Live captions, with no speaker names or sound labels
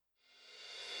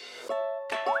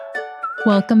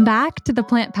Welcome back to the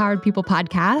Plant Powered People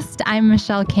podcast. I'm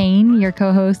Michelle Kane, your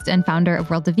co-host and founder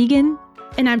of World of Vegan.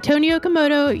 And I'm Toni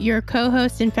Okamoto, your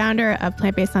co-host and founder of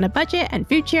Plant Based on a Budget and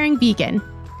Food Sharing Vegan.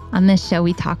 On this show,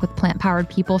 we talk with plant-powered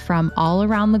people from all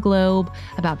around the globe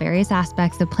about various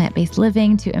aspects of plant-based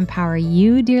living to empower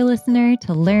you, dear listener,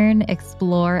 to learn,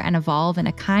 explore, and evolve in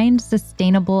a kind,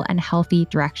 sustainable, and healthy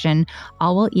direction,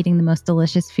 all while eating the most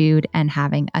delicious food and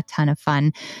having a ton of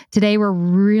fun. Today, we're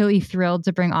really thrilled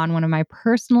to bring on one of my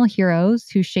personal heroes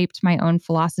who shaped my own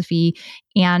philosophy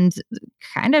and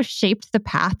kind of shaped the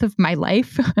path of my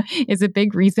life, is a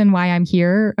big reason why I'm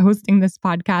here hosting this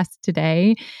podcast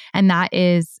today. And that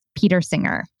is Peter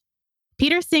Singer.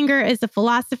 Peter Singer is a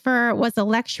philosopher, was a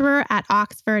lecturer at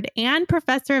Oxford and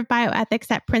professor of bioethics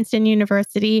at Princeton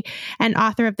University, and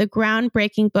author of the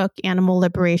groundbreaking book Animal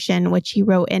Liberation, which he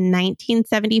wrote in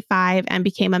 1975 and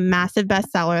became a massive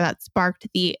bestseller that sparked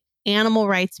the animal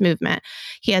rights movement.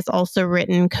 He has also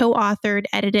written, co-authored,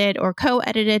 edited, or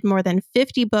co-edited more than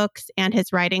 50 books, and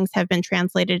his writings have been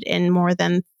translated in more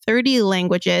than 30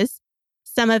 languages.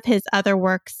 Some of his other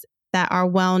works that are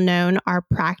well known are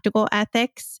Practical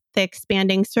Ethics, The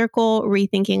Expanding Circle,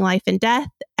 Rethinking Life and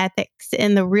Death, Ethics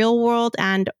in the Real World,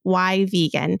 and Why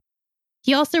Vegan.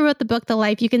 He also wrote the book The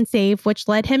Life You Can Save, which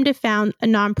led him to found a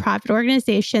nonprofit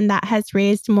organization that has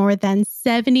raised more than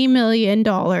 $70 million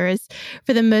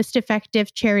for the most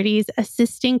effective charities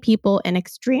assisting people in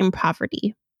extreme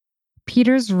poverty.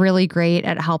 Peter's really great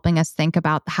at helping us think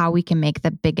about how we can make the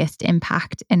biggest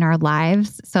impact in our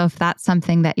lives. So if that's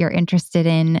something that you're interested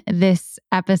in, this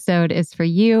episode is for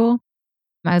you.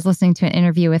 I was listening to an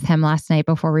interview with him last night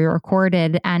before we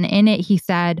recorded, and in it he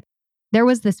said, there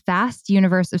was this vast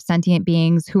universe of sentient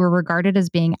beings who were regarded as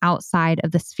being outside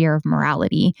of the sphere of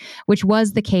morality, which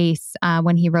was the case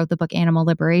when he wrote the book Animal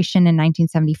Liberation in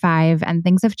 1975. And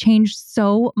things have changed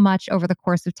so much over the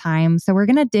course of time. So we're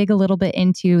going to dig a little bit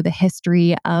into the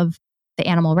history of the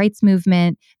animal rights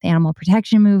movement, the animal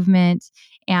protection movement,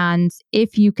 and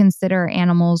if you consider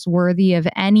animals worthy of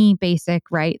any basic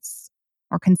rights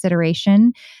or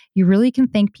consideration, you really can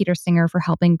thank Peter Singer for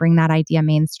helping bring that idea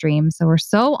mainstream. So we're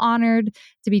so honored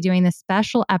to be doing this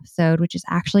special episode, which is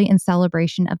actually in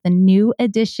celebration of the new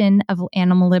edition of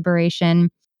Animal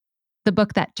Liberation, the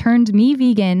book that turned me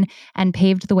vegan and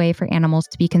paved the way for animals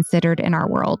to be considered in our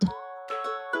world.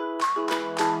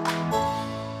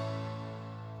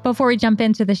 Before we jump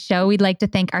into the show, we'd like to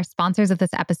thank our sponsors of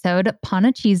this episode,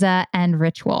 Panacisa and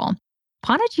Ritual.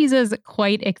 Panacisa is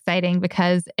quite exciting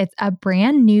because it's a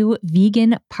brand new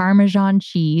vegan Parmesan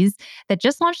cheese that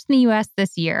just launched in the US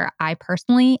this year. I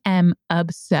personally am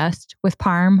obsessed with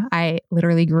Parm. I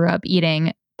literally grew up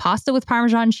eating pasta with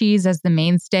Parmesan cheese as the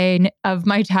mainstay of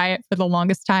my diet for the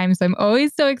longest time. So I'm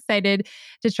always so excited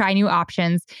to try new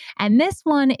options. And this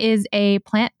one is a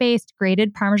plant-based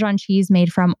grated Parmesan cheese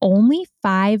made from only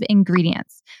 5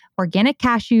 ingredients: organic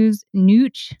cashews,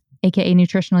 nooch, aka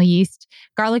nutritional yeast,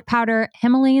 garlic powder,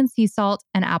 Himalayan sea salt,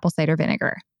 and apple cider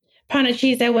vinegar.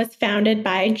 Panacisa was founded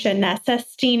by Janessa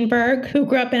Steenberg, who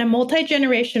grew up in a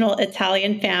multi-generational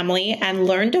Italian family and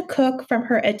learned to cook from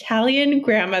her Italian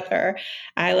grandmother.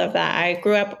 I love that. I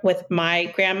grew up with my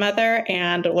grandmother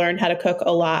and learned how to cook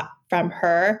a lot from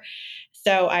her.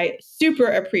 So I super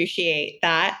appreciate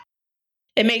that.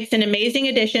 It makes an amazing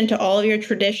addition to all of your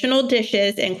traditional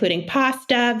dishes, including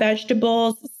pasta,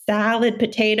 vegetables, salad,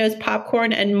 potatoes,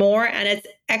 popcorn, and more. And it's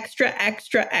extra,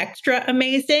 extra, extra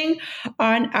amazing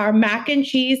on our mac and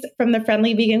cheese from the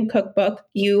Friendly Vegan Cookbook.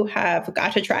 You have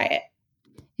got to try it.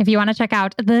 If you want to check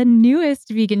out the newest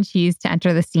vegan cheese to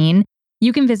enter the scene,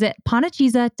 you can visit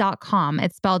panacisa.com.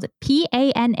 It's spelled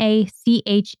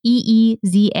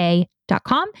PANACHEEZA.com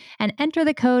and enter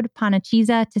the code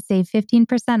Panacisa to save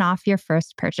 15% off your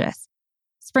first purchase.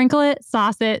 Sprinkle it,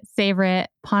 sauce it, savor it.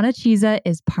 Panacisa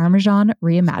is Parmesan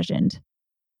reimagined.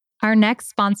 Our next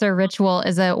sponsor, Ritual,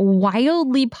 is a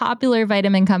wildly popular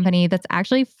vitamin company that's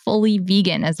actually fully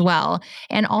vegan as well,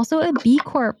 and also a B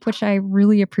Corp, which I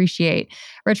really appreciate.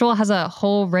 Ritual has a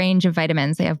whole range of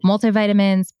vitamins. They have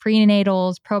multivitamins,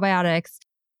 prenatals, probiotics,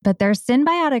 but their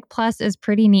Synbiotic Plus is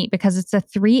pretty neat because it's a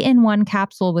 3-in-1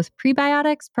 capsule with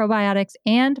prebiotics, probiotics,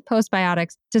 and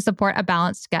postbiotics to support a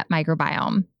balanced gut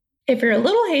microbiome. If you're a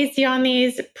little hasty on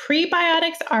these,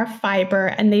 prebiotics are fiber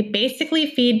and they basically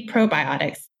feed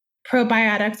probiotics.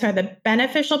 Probiotics are the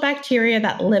beneficial bacteria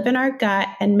that live in our gut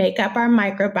and make up our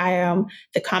microbiome,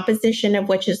 the composition of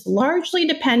which is largely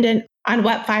dependent on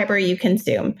what fiber you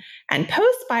consume. And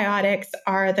postbiotics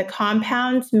are the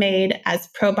compounds made as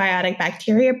probiotic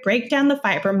bacteria break down the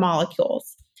fiber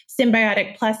molecules.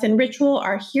 Symbiotic Plus and Ritual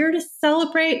are here to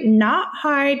celebrate, not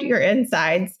hide your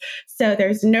insides. So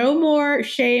there's no more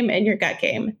shame in your gut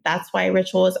game. That's why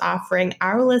Ritual is offering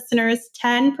our listeners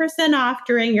 10% off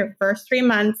during your first 3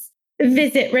 months.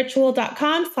 Visit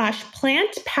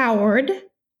ritual.com/plant powered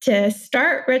to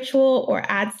start Ritual or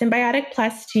add Symbiotic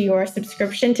Plus to your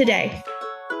subscription today.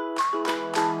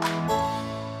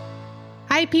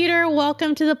 Hi, Peter.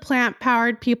 Welcome to the Plant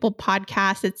Powered People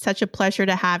podcast. It's such a pleasure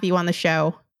to have you on the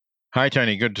show. Hi,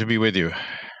 Tony. Good to be with you.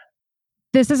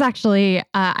 This is actually,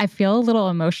 I feel a little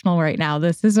emotional right now.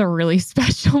 This is a really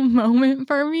special moment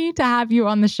for me to have you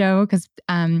on the show because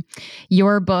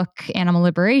your book, Animal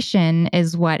Liberation,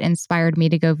 is what inspired me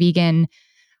to go vegan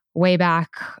way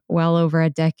back, well over a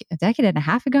decade and a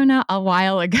half ago now, a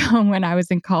while ago when I was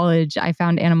in college. I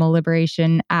found Animal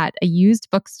Liberation at a used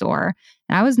bookstore.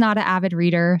 And I was not an avid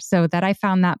reader, so that I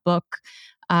found that book,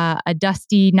 a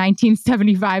dusty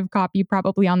 1975 copy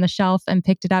probably on the shelf, and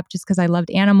picked it up just because I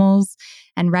loved animals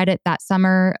and read it that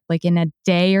summer, like in a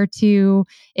day or two.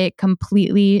 It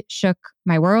completely shook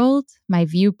my world, my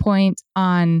viewpoint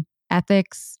on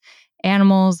ethics,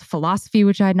 animals, philosophy,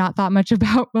 which I had not thought much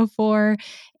about before,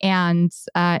 and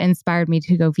inspired me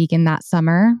to go vegan that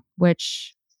summer,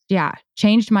 which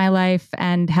changed my life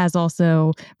and has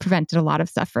also prevented a lot of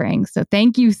suffering. So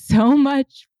thank you so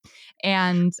much.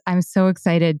 And I'm so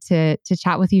excited to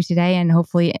chat with you today and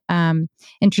hopefully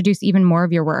introduce even more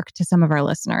of your work to some of our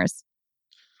listeners.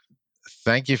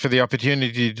 Thank you for the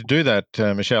opportunity to do that,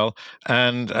 Michelle.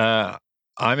 And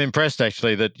I'm impressed,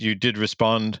 actually, that you did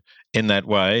respond in that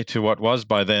way to what was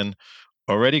by then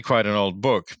already quite an old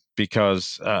book,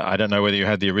 because I don't know whether you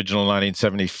had the original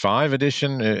 1975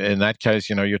 edition. In that case,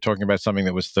 you're talking about something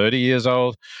that was 30 years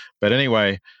old. But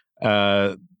anyway,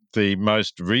 the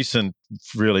most recent,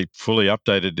 really fully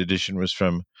updated edition was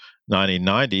from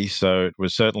 1990. So it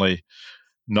was certainly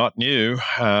not new,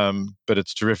 but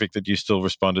it's terrific that you still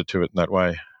responded to it in that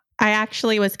way. I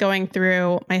actually was going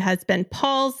through my husband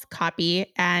Paul's copy,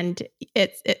 and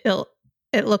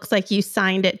it looks like you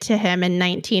signed it to him in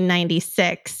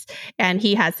 1996, and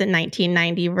he has the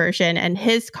 1990 version. And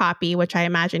his copy, which I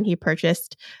imagine he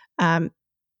purchased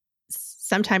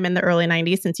sometime in the early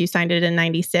 90s, since you signed it in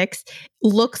 96,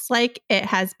 looks like it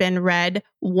has been read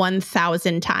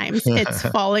 1,000 times. It's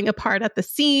falling apart at the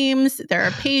seams. There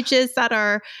are pages that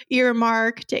are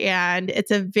earmarked, and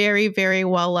it's a very, very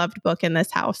well-loved book in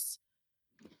this house.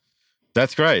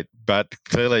 That's great, but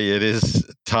clearly it is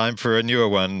time for a newer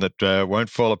one that won't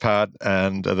fall apart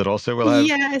and that also will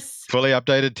have fully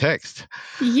updated text.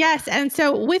 Yes, and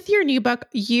so with your new book,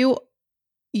 you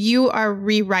are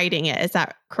rewriting it. Is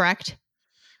that correct?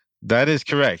 That is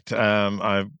correct.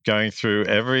 I'm going through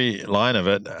every line of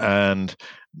it, and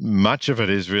much of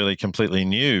it is really completely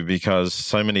new because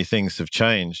so many things have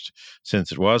changed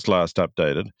since it was last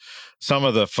updated. Some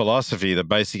of the philosophy, the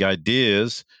basic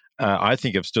ideas, I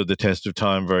think have stood the test of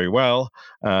time very well,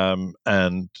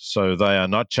 and so they are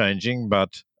not changing,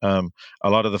 but a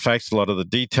lot of the facts, a lot of the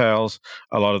details,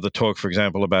 a lot of the talk, for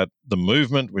example, about the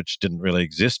movement, which didn't really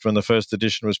exist when the first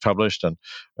edition was published, and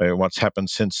what's happened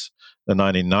since the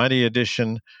 1990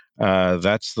 edition,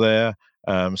 that's there.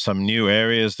 Some new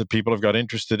areas that people have got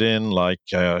interested in, like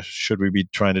should we be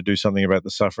trying to do something about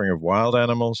the suffering of wild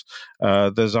animals?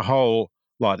 There's a whole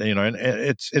lot, and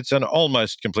it's an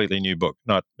almost completely new book,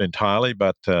 not entirely,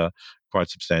 but quite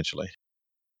substantially.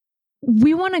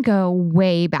 We want to go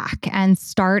way back and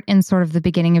start in sort of the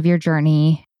beginning of your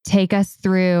journey. Take us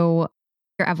through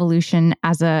your evolution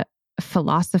as a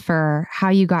philosopher, how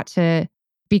you got to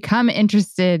become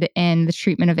interested in the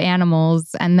treatment of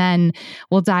animals. And then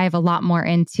we'll dive a lot more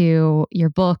into your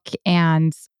book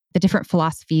and the different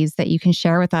philosophies that you can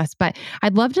share with us. But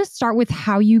I'd love to start with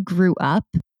how you grew up.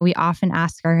 We often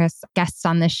ask our guests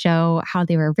on this show how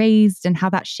they were raised and how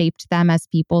that shaped them as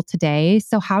people today.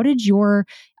 So how did your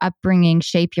upbringing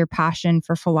shape your passion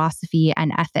for philosophy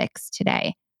and ethics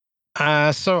today?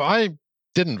 So I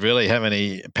didn't really have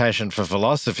any passion for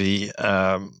philosophy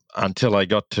until I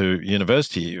got to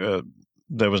university.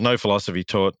 There was no philosophy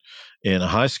taught in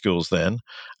high schools then,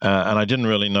 and I didn't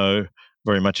really know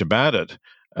very much about it.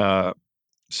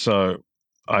 So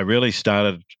I really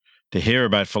started to hear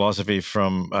about philosophy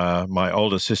from my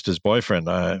older sister's boyfriend.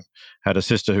 I had a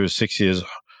sister who was 6 years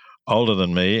older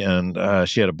than me, and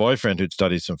she had a boyfriend who'd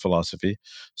studied some philosophy.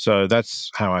 So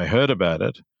that's how I heard about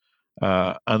it.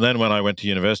 And then when I went to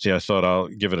university, I thought I'll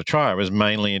give it a try. I was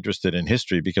mainly interested in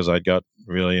history because I got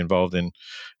really involved in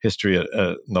history in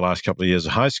the last couple of years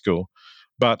of high school.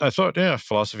 But I thought,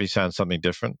 philosophy sounds something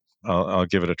different. I'll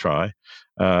give it a try.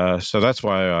 So that's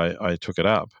why I took it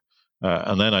up.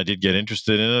 And then I did get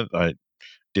interested in it. I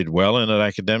did well in it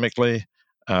academically,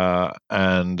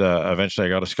 and eventually I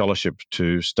got a scholarship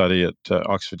to study at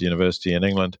Oxford University in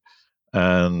England,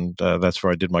 and that's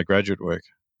where I did my graduate work.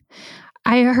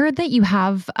 I heard that you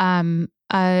have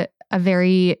a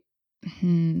very,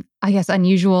 I guess,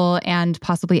 unusual and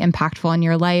possibly impactful in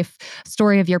your life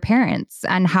story of your parents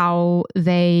and how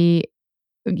they,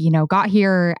 got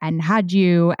here and had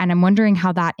you. And I'm wondering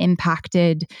how that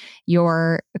impacted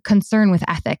your concern with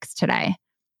ethics today.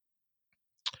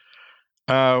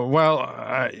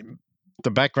 The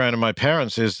background of my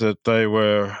parents is that they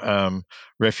were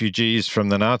refugees from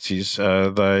the Nazis.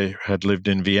 They had lived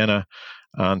in Vienna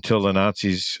until the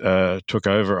Nazis took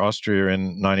over Austria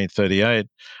in 1938.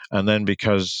 And then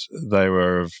because they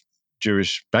were of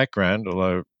Jewish background,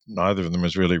 although neither of them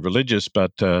was really religious,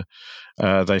 but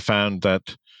they found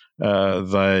that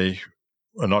they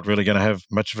were not really going to have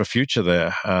much of a future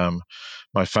there.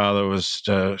 My father was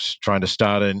trying to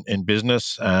start in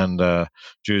business, and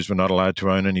Jews were not allowed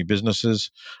to own any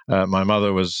businesses. My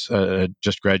mother was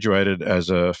just graduated as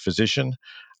a physician,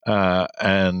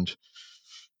 and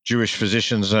Jewish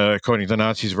physicians, according to the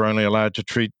Nazis, were only allowed to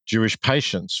treat Jewish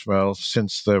patients. Well,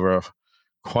 since there were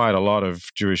quite a lot of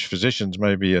Jewish physicians,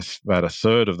 maybe about a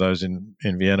third of those in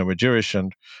Vienna were Jewish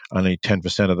and only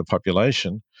 10% of the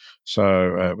population.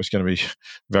 So it was going to be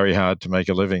very hard to make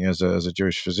a living as a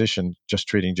Jewish physician just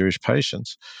treating Jewish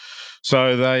patients.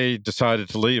 So they decided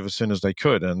to leave as soon as they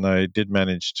could, and they did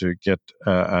manage to get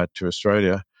to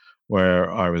Australia,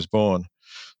 where I was born.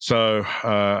 So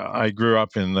I grew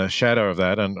up in the shadow of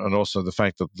that, and also the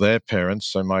fact that their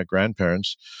parents, so my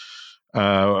grandparents,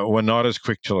 were not as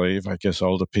quick to leave. I guess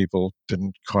older people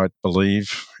didn't quite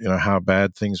believe, how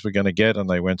bad things were going to get, and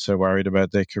they weren't so worried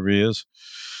about their careers.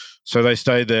 So they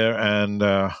stayed there, and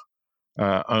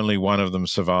only one of them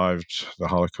survived the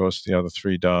Holocaust. The other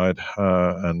three died,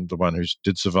 and the one who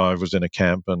did survive was in a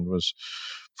camp and was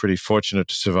pretty fortunate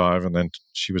to survive. And then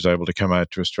she was able to come out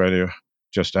to Australia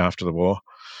just after the war.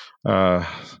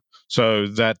 So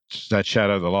that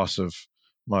shadow, the loss of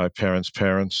my parents'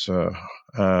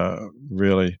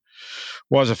 really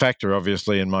was a factor,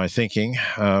 obviously, in my thinking.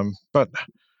 But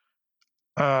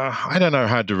I don't know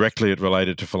how directly it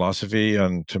related to philosophy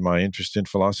and to my interest in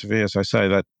philosophy. As I say,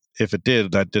 that if it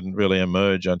did, that didn't really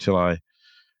emerge until I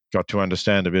got to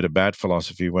understand a bit about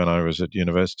philosophy when I was at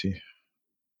university.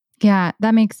 Yeah,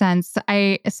 that makes sense.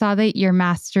 I saw that your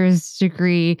master's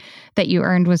degree that you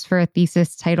earned was for a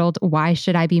thesis titled "Why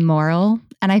Should I Be Moral?"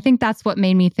 And I think that's what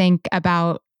made me think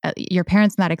about your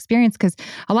parents and that experience, because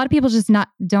a lot of people just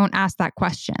don't ask that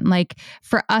question. Like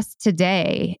for us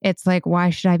today, it's like,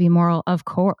 why should I be moral? Of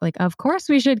course, of course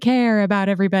we should care about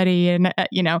everybody and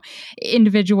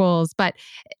individuals. But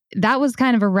that was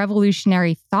kind of a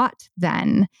revolutionary thought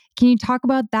then. Can you talk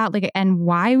about that, and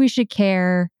why we should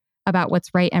care about what's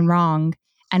right and wrong,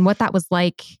 and what that was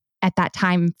like at that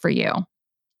time for you?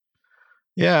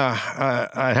 Yeah,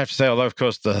 I have to say, although of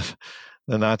course the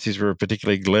Nazis were a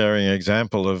particularly glaring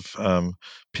example of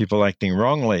people acting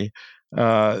wrongly,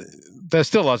 there's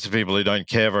still lots of people who don't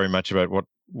care very much about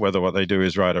whether what they do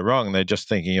is right or wrong. They're just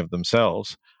thinking of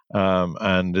themselves,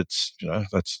 and it's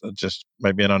that's just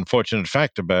maybe an unfortunate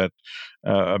fact about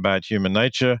human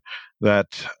nature that.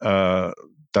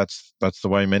 That's the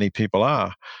way many people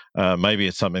are. Maybe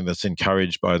it's something that's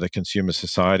encouraged by the consumer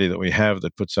society that we have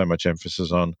that puts so much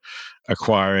emphasis on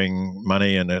acquiring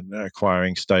money and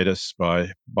acquiring status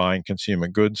by buying consumer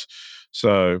goods.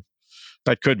 So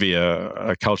that could be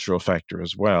a cultural factor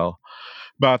as well.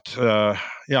 But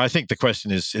I think the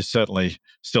question is certainly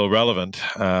still relevant.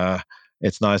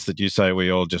 It's nice that you say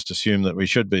we all just assume that we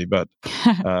should be, but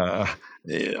a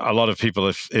lot of people,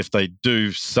 if they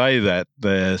do say that,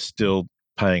 they're still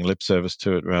paying lip service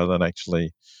to it rather than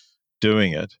actually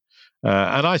doing it.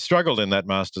 And I struggled in that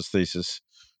master's thesis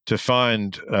to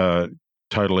find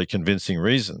totally convincing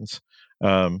reasons.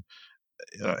 In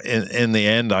the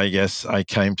end, I guess I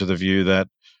came to the view that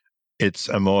it's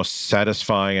a more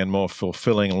satisfying and more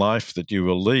fulfilling life that you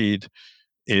will lead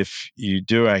if you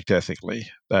do act ethically.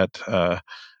 That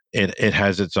it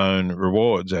has its own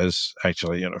rewards, as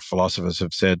actually philosophers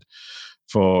have said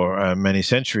for many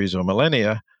centuries or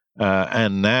millennia.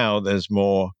 And now there's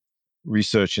more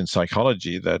research in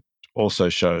psychology that also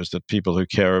shows that people who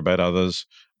care about others,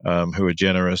 who are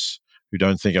generous, who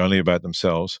don't think only about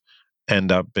themselves,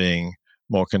 end up being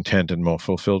more content and more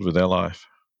fulfilled with their life.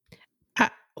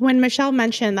 When Michelle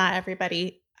mentioned that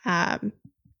everybody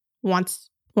wants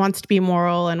to be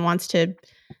moral and wants to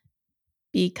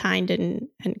be kind and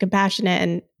compassionate,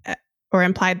 and or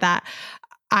implied that,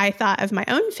 I thought of my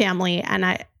own family,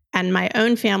 and my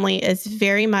own family is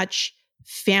very much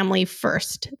family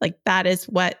first. Like that is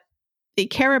what they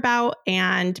care about.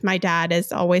 And my dad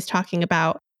is always talking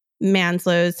about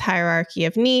Maslow's hierarchy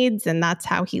of needs, and that's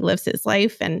how he lives his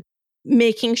life, and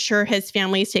making sure his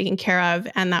family is taken care of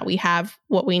and that we have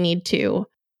what we need to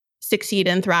succeed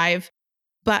and thrive.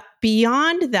 But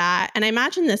beyond that, and I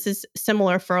imagine this is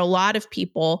similar for a lot of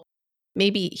people,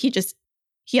 maybe he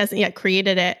hasn't yet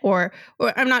created it, or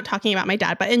I'm not talking about my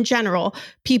dad, but in general,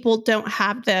 people don't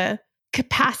have the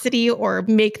capacity or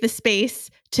make the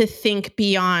space to think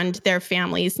beyond their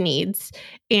family's needs.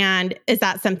 And is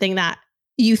that something that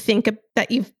you think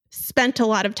that you've spent a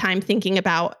lot of time thinking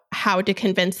about, how to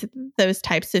convince those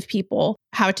types of people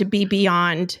how to be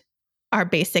beyond our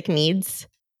basic needs?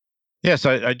 Yes,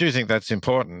 I do think that's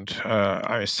important.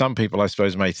 Some people, I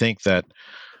suppose, may think that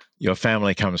your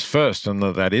family comes first and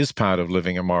that is part of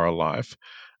living a moral life.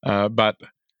 But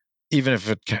even if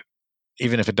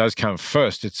it does come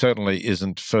first, it certainly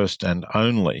isn't first and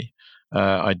only.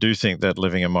 I do think that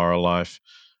living a moral life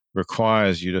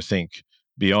requires you to think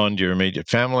beyond your immediate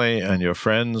family and your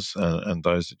friends and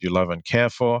those that you love and care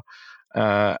for,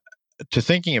 uh, to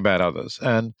thinking about others.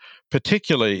 And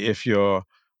particularly if you're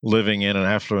living in an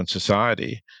affluent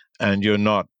society and you're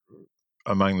not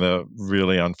among the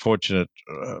really unfortunate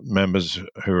members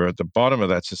who are at the bottom of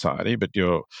that society, but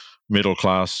you're middle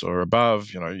class or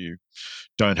above, you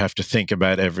don't have to think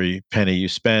about every penny you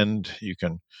spend. You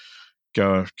can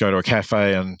go to a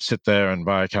cafe and sit there and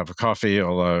buy a cup of coffee,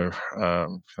 although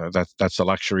that's a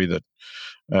luxury that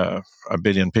a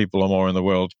billion people or more in the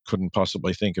world couldn't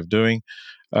possibly think of doing.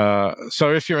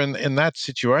 So if you're in that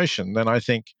situation, then I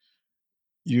think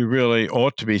you really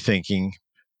ought to be thinking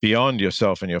beyond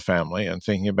yourself and your family and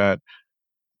thinking about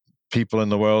people in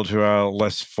the world who are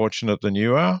less fortunate than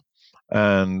you are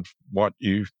and what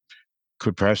you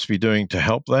could perhaps be doing to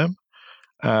help them.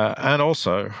 And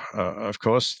also, of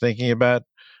course, thinking about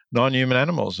non-human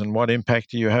animals and what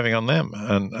impact are you having on them.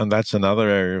 And that's another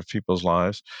area of people's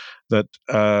lives that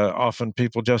often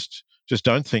people just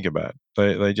don't think about.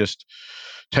 They just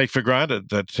take for granted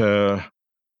that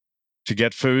to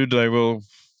get food, they will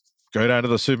go down to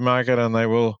the supermarket and they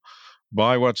will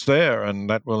buy what's there, and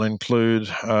that will include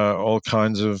all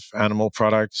kinds of animal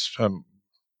products,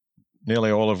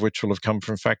 nearly all of which will have come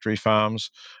from factory farms,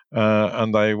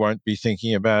 and they won't be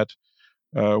thinking about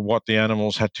what the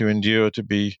animals had to endure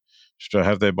to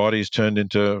have their bodies turned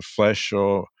into flesh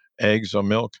or eggs or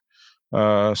milk.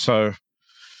 So,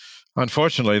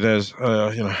 unfortunately, there's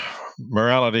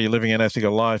morality, living an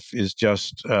ethical life, is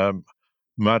just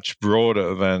much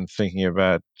broader than thinking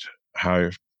about how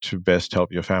to best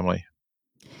help your family.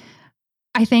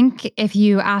 I think if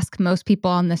you ask most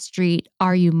people on the street,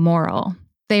 are you moral?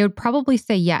 They would probably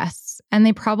say yes. And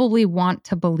they probably want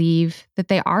to believe that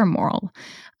they are moral.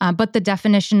 But the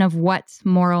definition of what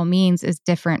moral means is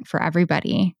different for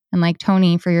everybody. And like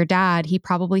Tony, for your dad, he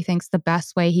probably thinks the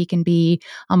best way he can be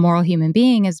a moral human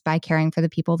being is by caring for the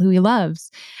people who he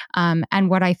loves. And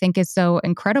what I think is so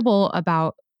incredible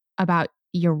about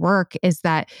your work is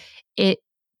that it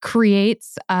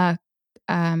creates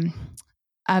um,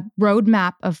 a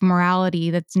roadmap of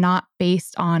morality that's not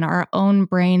based on our own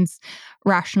brains'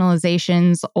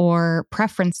 rationalizations or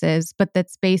preferences, but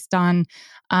that's based on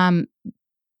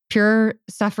pure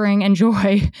suffering and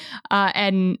joy,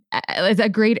 and it's a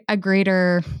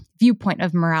greater viewpoint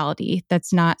of morality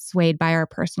that's not swayed by our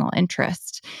personal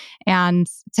interest. And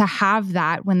to have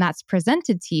that when that's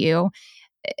presented to you,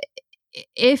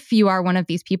 if you are one of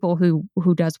these people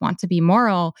who does want to be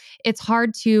moral, it's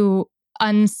hard to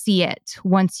unsee it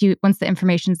once the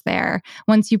information's there.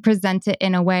 Once you present it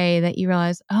in a way that you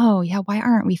realize, oh yeah, why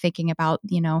aren't we thinking about,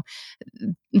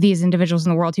 these individuals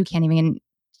in the world who can't even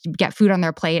get food on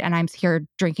their plate and I'm here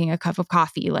drinking a cup of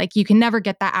coffee. Like, you can never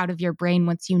get that out of your brain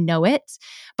once you know it,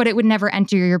 but it would never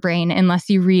enter your brain unless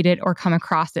you read it or come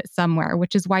across it somewhere,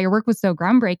 which is why your work was so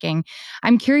groundbreaking.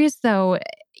 I'm curious though,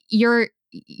 your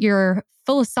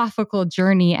philosophical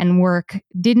journey and work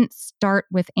didn't start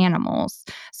with animals.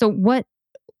 So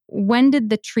when did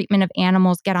the treatment of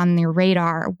animals get on your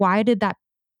radar? Why did that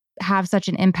have such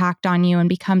an impact on you and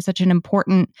become such an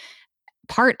important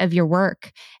part of your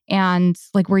work? And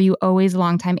like, were you always a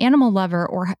longtime animal lover,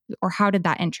 or how did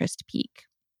that interest peak?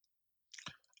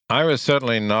 I was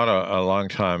certainly not a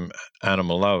long-time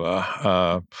animal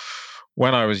lover.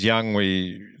 When I was young,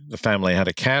 the family had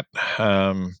a cat,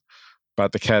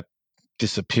 but the cat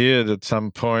disappeared at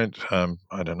some point.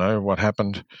 I don't know what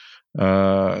happened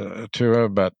to her,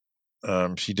 but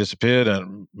she disappeared,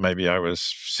 and maybe I was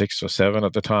 6 or 7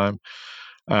 at the time.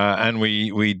 And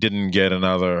we didn't get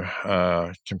another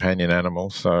companion animal.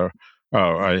 So,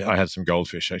 I had some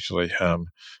goldfish actually,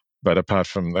 but apart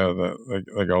from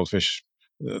the goldfish,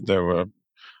 there were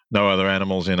no other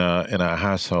animals in our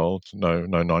household, no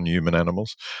non-human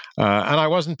animals, and I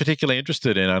wasn't particularly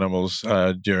interested in animals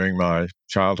during my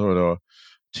childhood or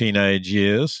teenage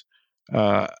years,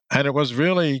 and it was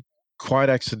really quite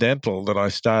accidental that I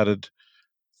started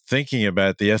thinking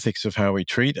about the ethics of how we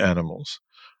treat animals.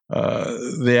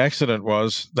 The accident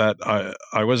was that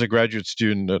I was a graduate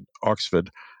student at Oxford.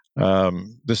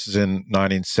 This is in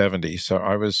 1970, so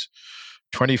I was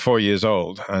 24 years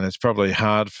old, and it's probably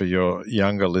hard for your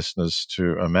younger listeners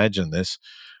to imagine this,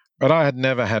 but I had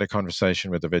never had a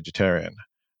conversation with a vegetarian.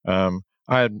 I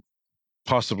had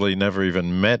possibly never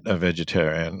even met a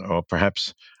vegetarian, or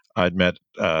perhaps I'd met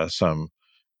some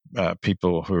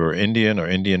people who were Indian or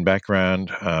Indian background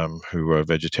who were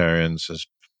vegetarians as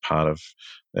part of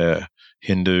their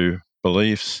Hindu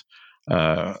beliefs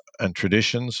and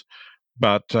traditions.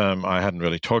 But I hadn't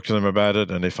really talked to them about it.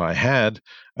 And if I had,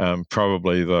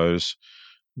 probably those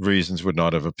reasons would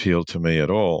not have appealed to me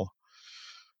at all.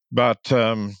 But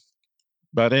in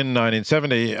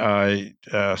 1970, I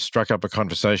struck up a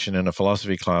conversation in a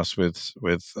philosophy class with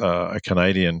a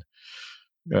Canadian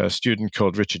student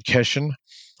called Richard Keshen.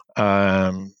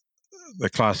 The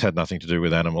class had nothing to do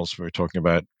with animals. We were talking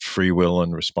about free will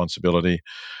and responsibility.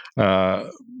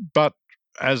 But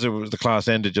as the class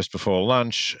ended just before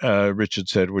lunch, Richard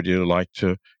said, "Would you like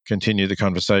to continue the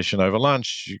conversation over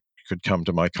lunch? You could come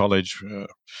to my college.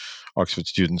 Oxford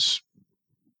students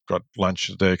got lunch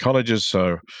at their colleges."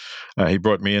 So he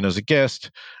brought me in as a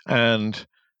guest. And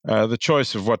the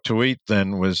choice of what to eat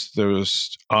then there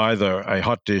was either a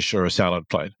hot dish or a salad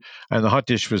plate. And the hot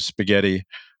dish was spaghetti,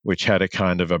 which had a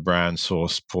kind of a brown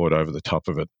sauce poured over the top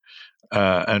of it.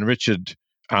 And Richard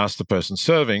asked the person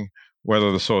serving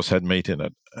whether the sauce had meat in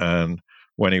it. And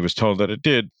when he was told that it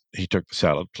did, he took the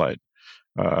salad plate.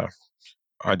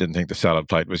 I didn't think the salad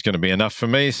plate was going to be enough for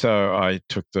me, so I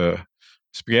took the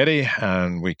spaghetti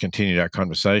and we continued our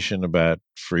conversation about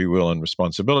free will and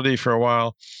responsibility for a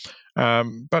while.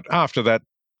 But after that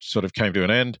sort of came to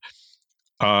an end,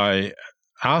 I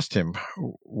asked him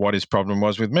what his problem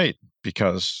was with meat,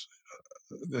 because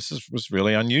was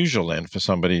really unusual then for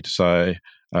somebody to say,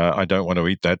 I don't want to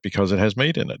eat that because it has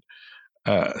meat in it.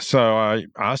 So I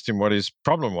asked him what his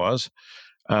problem was.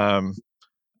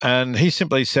 And he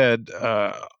simply said,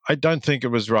 I don't think it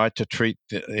was right to treat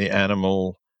the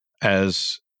animal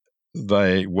as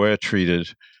they were treated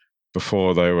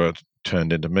before they were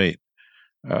turned into meat,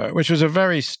 which was a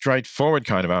very straightforward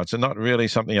kind of answer, not really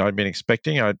something I'd been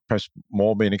expecting. I'd perhaps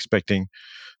more been expecting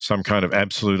some kind of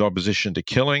absolute opposition to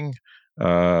killing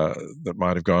that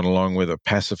might have gone along with a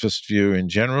pacifist view in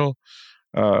general.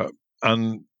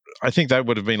 And I think that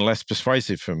would have been less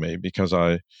persuasive for me, because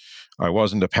I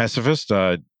wasn't a pacifist.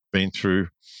 I'd been through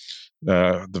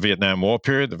the Vietnam War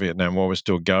period. The Vietnam War was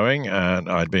still going, and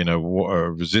I'd been a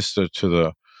resistor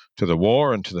to the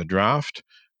war and to the draft,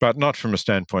 but not from a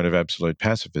standpoint of absolute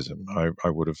pacifism. I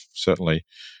would have certainly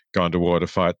gone to war to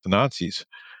fight the Nazis.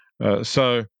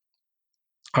 So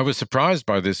I was surprised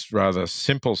by this rather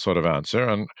simple sort of answer,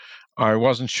 and I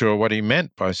wasn't sure what he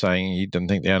meant by saying he didn't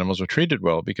think the animals were treated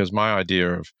well, because my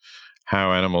idea of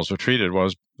how animals were treated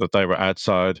was that they were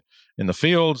outside in the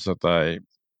fields, that they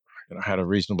had a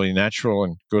reasonably natural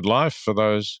and good life for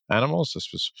those animals. This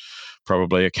was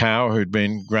probably a cow who'd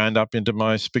been ground up into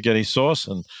my spaghetti sauce,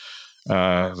 and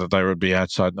that they would be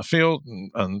outside in the field.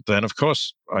 And then, of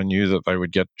course, I knew that they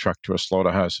would get trucked to a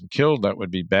slaughterhouse and killed. That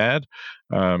would be bad.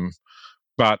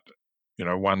 But,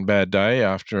 one bad day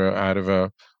out of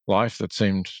a life that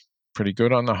seemed pretty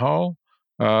good on the whole,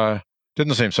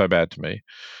 didn't seem so bad to me.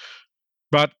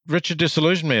 But Richard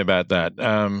disillusioned me about that.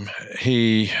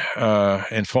 He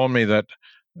informed me that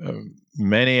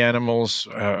many animals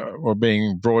were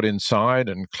being brought inside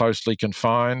and closely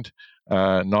confined,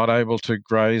 not able to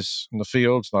graze in the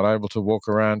fields, not able to walk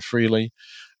around freely,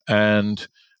 and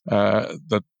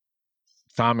that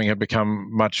farming had become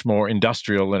much more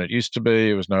industrial than it used to be.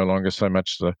 It was no longer so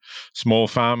much the small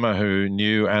farmer who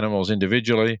knew animals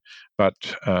individually, but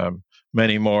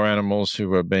many more animals who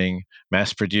were being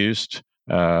mass produced.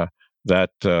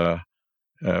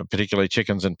 Particularly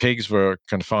chickens and pigs were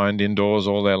confined indoors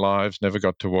all their lives, never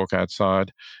got to walk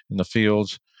outside in the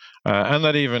fields, and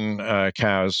that even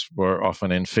cows were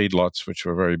often in feedlots, which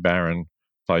were very barren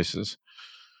places.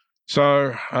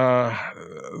 So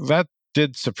that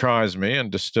did surprise me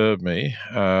and disturb me.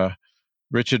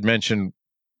 Richard mentioned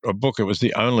a book. It was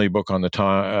the only book on the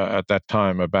time at that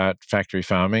time about factory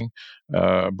farming,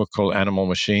 a book called Animal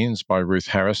Machines by Ruth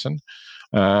Harrison.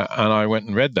 And I went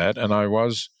and read that, and I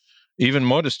was even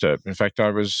more disturbed. In fact,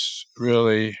 I was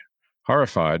really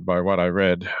horrified by what I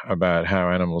read about how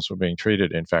animals were being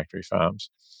treated in factory farms.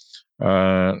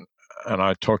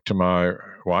 I talked to my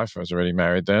wife. I was already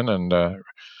married then, and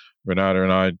Renata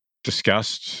and I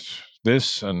discussed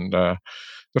this. And the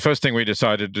first thing we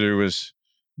decided to do was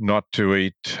not to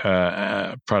eat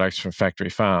products from factory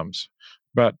farms.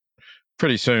 But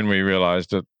pretty soon we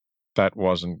realized that that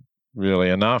wasn't really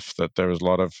enough, that there was a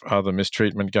lot of other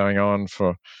mistreatment going on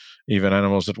for even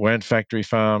animals that weren't factory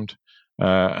farmed.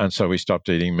 And so we stopped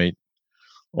eating meat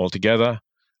altogether.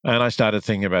 And I started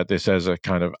thinking about this as a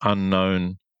kind of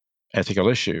unknown ethical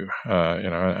issue,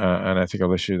 an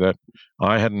ethical issue that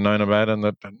I hadn't known about and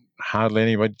that hardly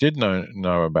anybody did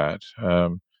know about.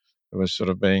 It was sort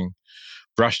of being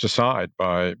brushed aside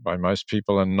by most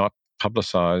people and not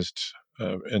publicized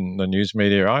in the news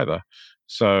media either.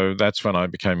 So that's when I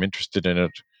became interested in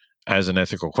it as an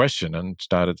ethical question and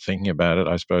started thinking about it,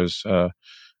 I suppose,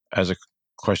 as a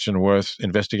question worth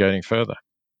investigating further.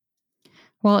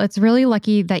 Well, it's really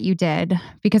lucky that you did,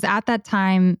 because at that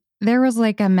time, there was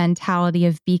like a mentality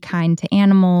of be kind to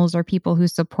animals, or people who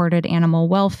supported animal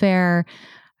welfare,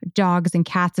 dogs and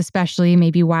cats, especially,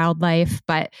 maybe wildlife.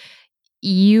 But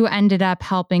you ended up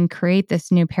helping create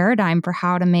this new paradigm for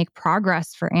how to make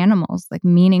progress for animals, like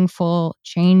meaningful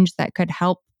change that could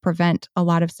help prevent a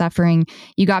lot of suffering.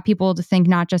 You got people to think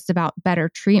not just about better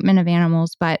treatment of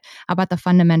animals, but about the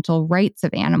fundamental rights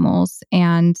of animals.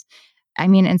 And I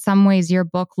mean, in some ways, your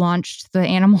book launched the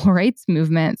animal rights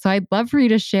movement. So I'd love for you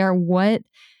to share what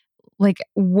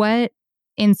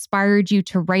inspired you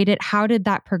to write it? How did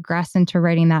that progress into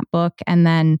writing that book?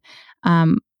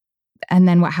 Um, and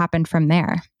then what happened from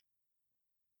there?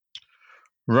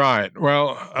 Right.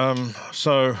 Well,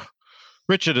 so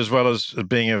Richard, as well as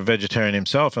being a vegetarian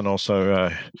himself, and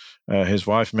also his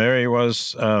wife Mary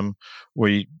was,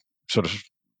 we sort of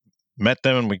met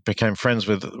them and we became friends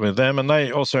with them, and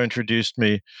they also introduced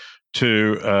me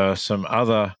to some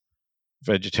other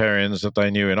vegetarians that they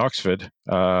knew in Oxford.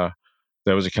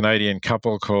 There was a Canadian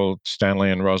couple called Stanley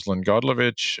and Rosalind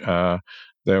Godlovich.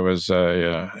 There was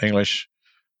a English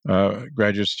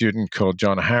graduate student called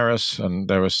John Harris, and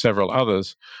there were several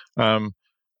others.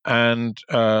 And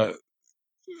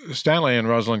Stanley and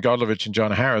Rosalind Godlovich and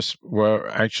John Harris were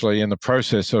actually in the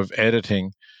process of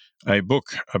editing a book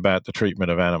about the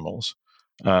treatment of animals,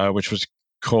 which was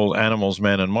called Animals,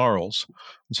 Men, and Morals.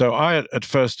 So I at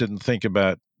first didn't think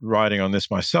about writing on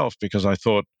this myself, because I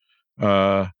thought,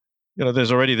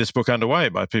 there's already this book underway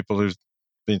by people who've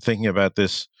been thinking about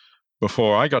this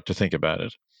before I got to think about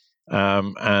it.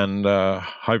 And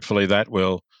hopefully that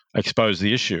will expose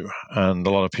the issue and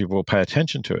a lot of people will pay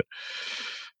attention to it.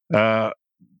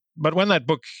 But when that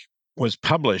book was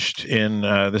published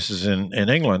this is in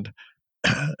England,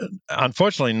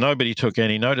 unfortunately, nobody took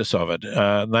any notice of it.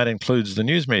 That includes the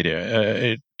news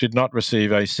media. It did not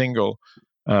receive a single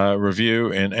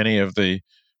review in any of the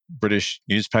British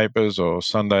newspapers or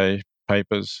Sunday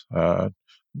papers,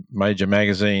 major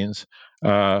magazines.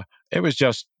 It was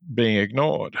just being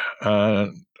ignored.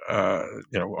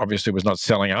 Obviously, it was not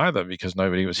selling either because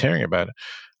nobody was hearing about it.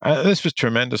 This was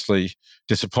tremendously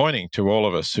disappointing to all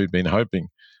of us who'd been hoping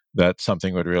that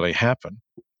something would really happen.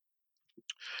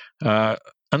 And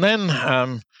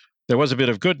then there was a bit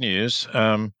of good news.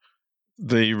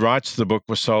 The rights to the book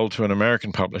were sold to an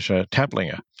American publisher,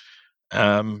 Taplinger.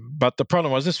 But the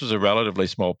problem was this was a relatively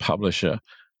small publisher,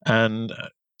 and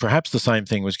perhaps the same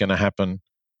thing was going to happen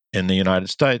in the United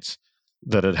States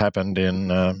that had happened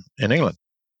in England.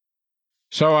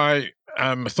 So I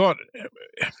thought,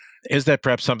 is there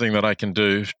perhaps something that I can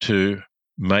do to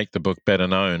make the book better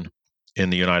known in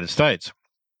the United States?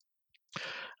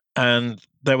 And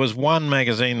there was one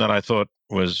magazine that I thought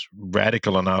was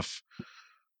radical enough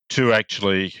to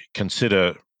actually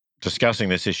consider discussing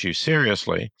this issue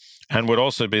seriously, and would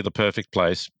also be the perfect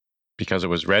place, because it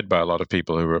was read by a lot of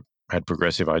people who had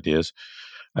progressive ideas,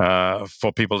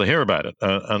 for people to hear about it.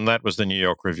 And that was the New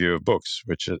York Review of Books,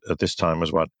 which at this time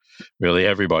was what really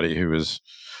everybody who was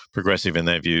progressive in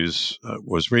their views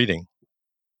was reading.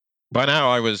 By now,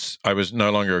 I was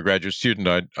no longer a graduate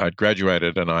student. I'd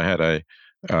graduated, and I had a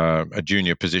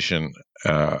junior position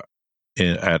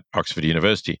at Oxford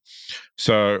University.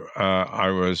 So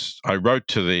I wrote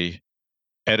to the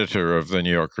editor of the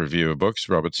New York Review of Books,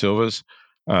 Robert Silvers,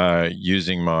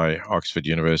 using my Oxford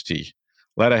University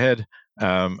letterhead,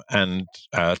 and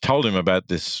told him about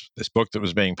this book that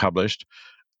was being published,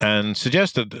 and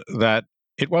suggested that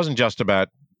it wasn't just about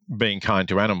being kind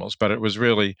to animals, but it was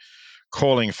really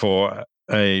calling for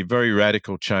a very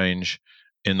radical change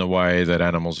in the way that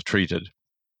animals are treated.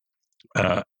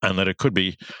 And that it could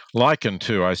be likened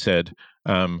to, I said,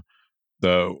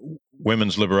 the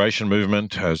women's liberation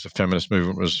movement, as the feminist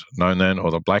movement was known then, or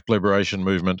the Black liberation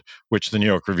movement, which the New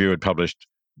York Review had published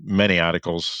many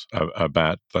articles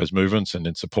about those movements and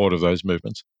in support of those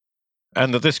movements,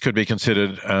 and that this could be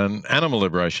considered an animal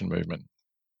liberation movement.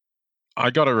 I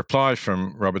got a reply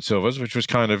from Robert Silvers, which was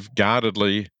kind of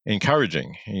guardedly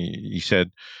encouraging. He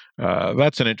said,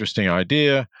 that's an interesting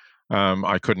idea.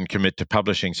 I couldn't commit to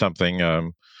publishing something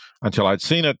until I'd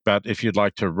seen it, but if you'd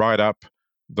like to write up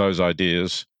those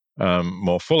ideas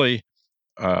more fully,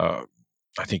 I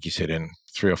think he said in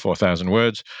 3,000 or 4,000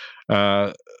 words,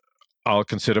 I'll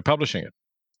consider publishing it.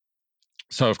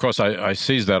 So, of course, I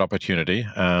seized that opportunity,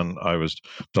 and I was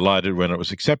delighted when it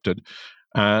was accepted.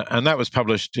 And that was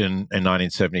published in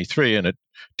 1973, and it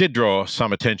did draw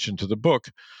some attention to the book.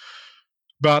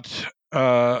 But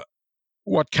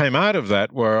what came out of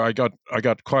that were I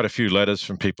got quite a few letters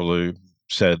from people who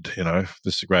said,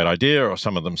 this is a great idea, or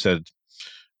some of them said,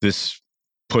 this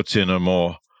puts in a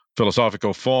more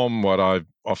philosophical form what I've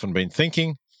often been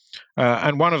thinking.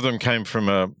 And one of them came from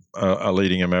a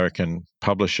leading American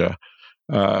publisher,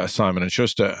 Simon &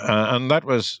 Schuster, and that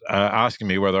was asking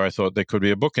me whether I thought there could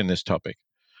be a book in this topic.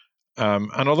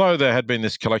 And although there had been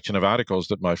this collection of articles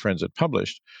that my friends had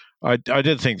published, I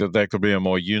did think that there could be a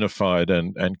more unified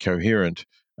and coherent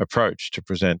approach to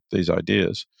present these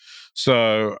ideas.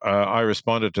 So I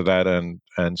responded to that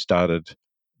and started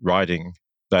writing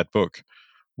that book,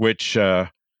 which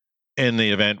in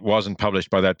the event wasn't published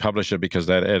by that publisher because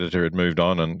that editor had moved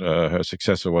on and her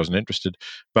successor wasn't interested.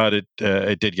 But it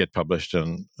did get published,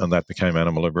 and that became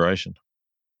Animal Liberation.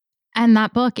 And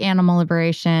that book, Animal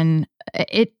Liberation,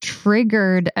 it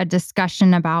triggered a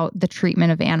discussion about the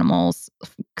treatment of animals,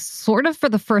 sort of for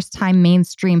the first time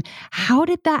mainstream. How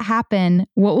did that happen?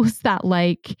 What was that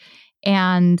like?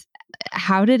 And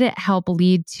how did it help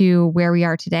lead to where we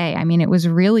are today? I mean, it was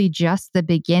really just the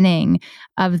beginning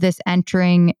of this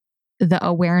entering the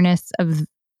awareness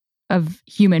of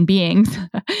human beings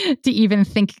to even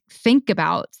think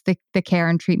about the care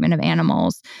and treatment of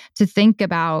animals, to think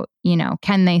about,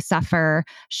 can they suffer?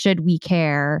 Should we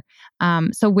care?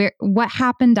 So what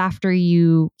happened after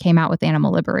you came out with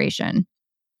Animal Liberation?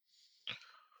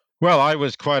 Well, I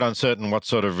was quite uncertain what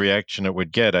sort of reaction it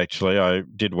would get, actually. I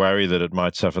did worry that it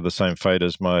might suffer the same fate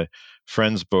as my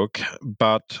friend's book,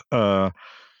 but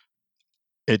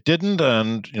it didn't.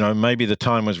 And, maybe the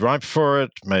time was ripe for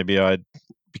it. Maybe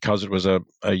because it was a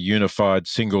unified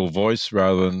single voice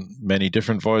rather than many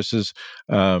different voices,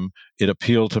 it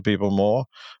appealed to people more.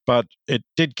 But it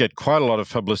did get quite a lot of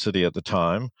publicity at the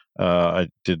time. I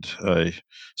did a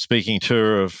speaking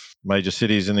tour of major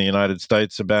cities in the United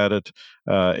States about it.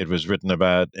 It was written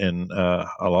about in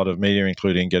a lot of media,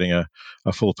 including getting a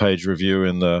full-page review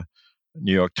in the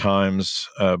New York Times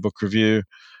book review.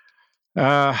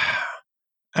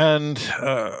 And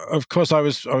of course, I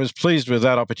was pleased with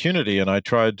that opportunity, and I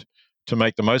tried to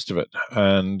make the most of it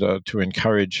and to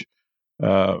encourage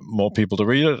more people to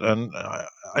read it. And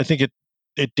I think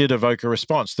it did evoke a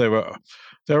response. There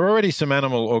were already some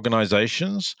animal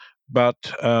organizations, but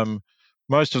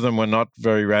most of them were not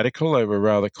very radical. They were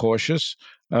rather cautious.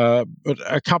 But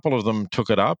a couple of them took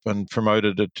it up and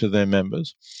promoted it to their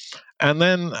members. And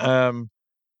then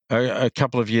a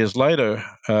couple of years later,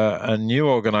 a new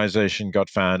organization got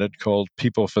founded called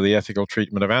People for the Ethical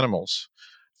Treatment of Animals,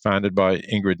 founded by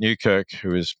Ingrid Newkirk,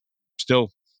 who is still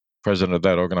president of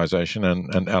that organization,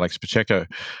 and Alex Pacheco.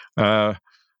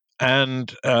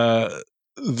 And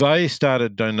they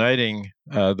started donating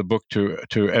the book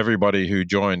to everybody who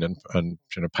joined and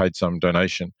paid some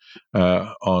donation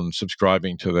on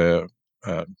subscribing to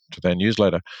their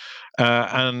newsletter.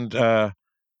 And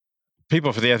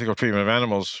People for the Ethical Treatment of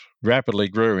Animals rapidly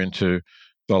grew into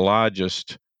the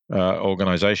largest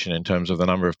organization in terms of the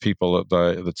number of people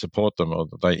that support them, or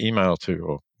that they email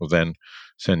to, or then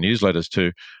send newsletters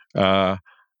to.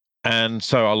 And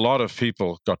so a lot of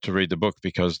people got to read the book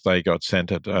because they got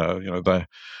sent it.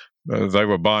 They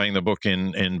were buying the book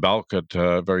in bulk at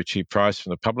a very cheap price from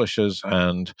the publishers,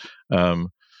 and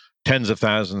tens of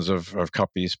thousands of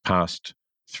copies passed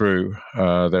through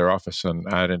their office and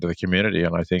out into the community.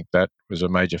 And I think that was a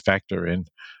major factor in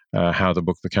how the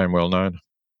book became well known.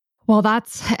 Well,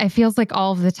 it feels like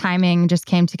all of the timing just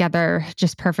came together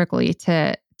just perfectly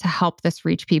to help this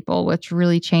reach people, which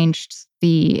really changed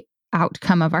the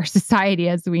outcome of our society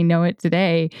as we know it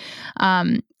today.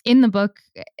 In the book,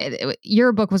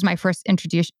 your book was my first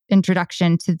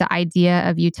introduction to the idea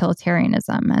of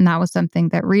utilitarianism. And that was something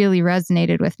that really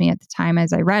resonated with me at the time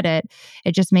as I read it.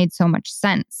 It just made so much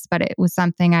sense, but it was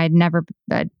something I'd never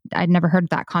heard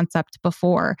that concept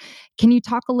before. Can you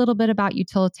talk a little bit about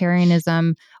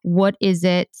utilitarianism? What is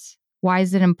it? Why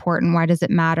is it important? Why does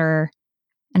it matter?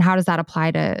 And how does that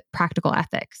apply to practical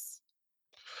ethics?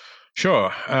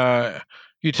 Sure.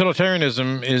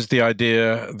 Utilitarianism is the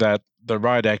idea that the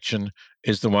right action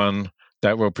is the one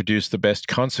that will produce the best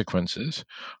consequences,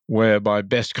 where by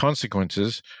best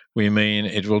consequences, we mean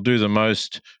it will do the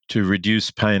most to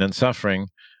reduce pain and suffering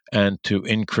and to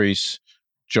increase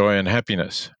joy and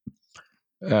happiness.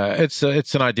 It's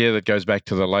an idea that goes back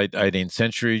to the late 18th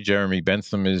century. Jeremy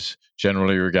Bentham is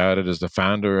generally regarded as the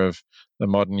founder of the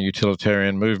modern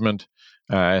utilitarian movement.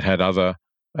 It had other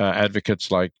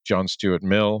advocates like John Stuart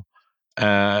Mill.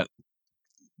 But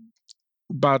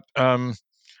I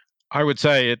would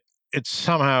say it's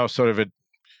somehow sort of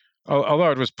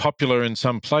although it was popular in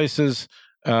some places,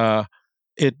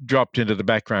 it dropped into the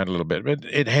background a little bit. But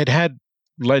it had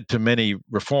led to many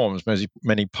reforms,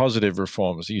 many positive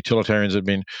reforms. The utilitarians had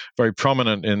been very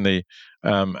prominent in the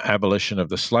abolition of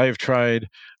the slave trade,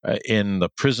 in the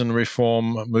prison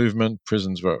reform movement.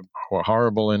 Prisons were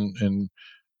horrible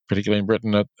particularly in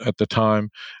Britain at the time,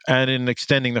 and in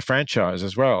extending the franchise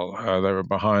as well. They were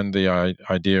behind the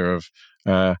idea of,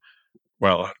 well,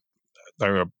 they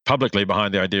were publicly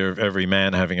behind the idea of every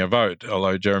man having a vote,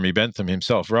 although Jeremy Bentham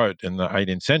himself wrote in the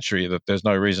 18th century that there's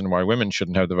no reason why women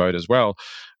shouldn't have the vote as well.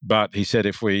 But he said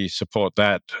if we support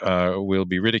that, we'll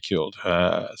be ridiculed.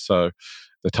 So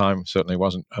the time certainly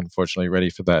wasn't, unfortunately,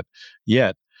 ready for that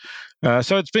yet.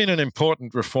 So it's been an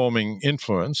important reforming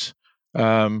influence.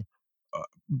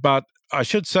 But I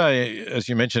should say, as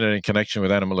you mentioned it in connection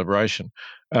with animal liberation,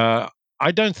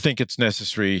 I don't think it's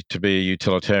necessary to be a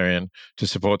utilitarian to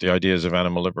support the ideas of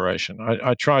animal liberation.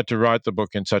 I tried to write the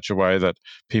book in such a way that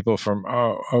people from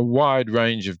a wide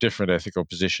range of different ethical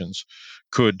positions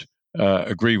could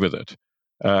agree with it.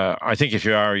 I think if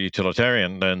you are a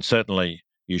utilitarian, then certainly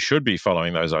you should be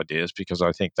following those ideas, because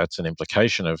I think that's an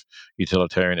implication of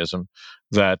utilitarianism,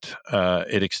 that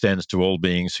it extends to all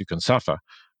beings who can suffer.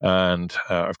 And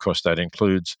of course, that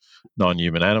includes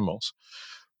non-human animals.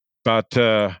 But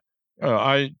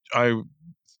I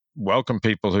welcome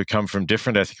people who come from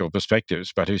different ethical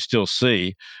perspectives, but who still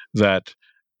see that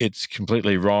it's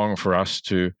completely wrong for us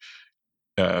to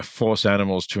force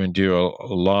animals to endure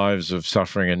lives of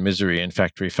suffering and misery in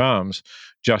factory farms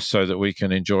just so that we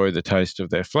can enjoy the taste of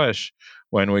their flesh,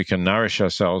 when we can nourish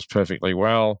ourselves perfectly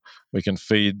well, we can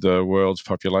feed the world's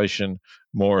population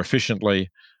more efficiently,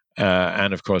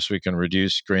 and of course we can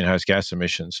reduce greenhouse gas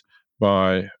emissions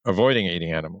by avoiding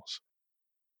eating animals.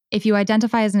 If you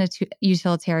identify as an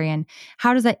utilitarian,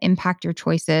 how does that impact your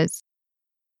choices?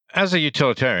 As a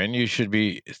utilitarian, you should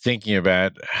be thinking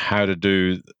about how to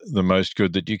do the most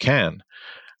good that you can.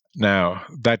 Now,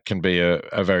 that can be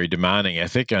a very demanding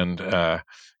ethic, and I'm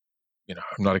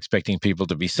not expecting people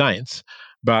to be saints,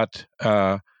 but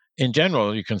in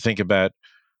general, you can think about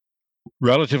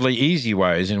relatively easy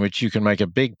ways in which you can make a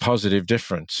big positive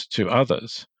difference to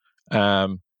others.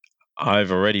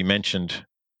 I've already mentioned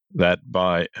that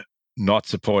by not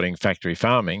supporting factory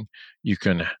farming, you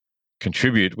can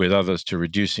contribute with others to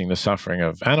reducing the suffering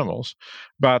of animals.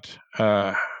 But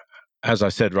as I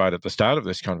said right at the start of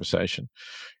this conversation,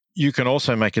 you can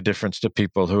also make a difference to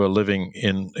people who are living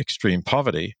in extreme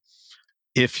poverty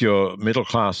if you're middle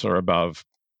class or above,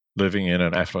 living in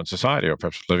an affluent society, or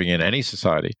perhaps living in any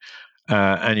society,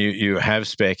 and you have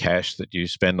spare cash that you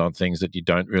spend on things that you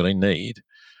don't really need.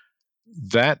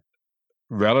 That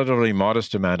relatively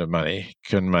modest amount of money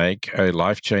can make a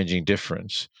life-changing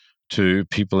difference to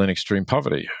people in extreme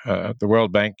poverty. The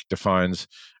World Bank defines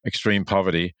extreme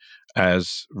poverty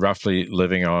as roughly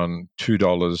living on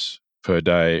 $2 per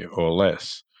day or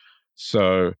less.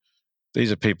 So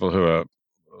these are people who are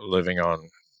living on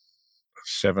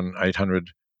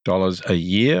 $700-800 a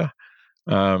year,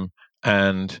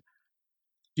 and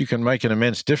you can make an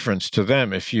immense difference to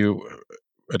them if you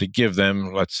to give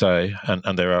them, let's say,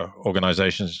 and there are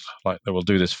organizations like that will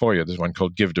do this for you. There's one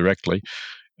called Give Directly.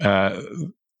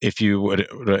 If you were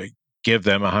to give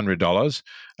them $100,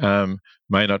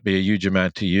 may not be a huge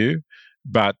amount to you,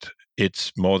 but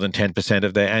it's more than 10%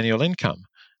 of their annual income.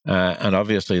 And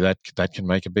obviously that can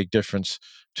make a big difference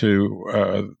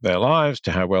to their lives,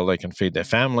 to how well they can feed their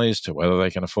families, to whether they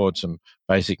can afford some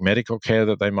basic medical care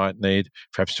that they might need,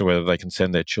 perhaps to whether they can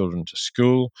send their children to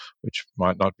school, which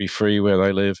might not be free where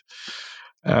they live.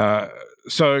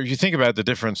 So if you think about the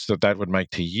difference that would make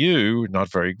to you, not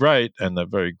very great, and the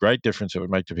very great difference it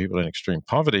would make to people in extreme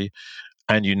poverty,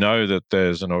 and you know that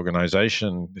there's an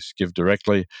organization, this Give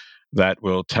Directly, that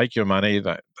will take your money,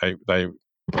 that they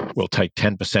will take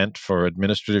 10% for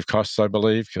administrative costs, I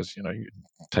believe, because it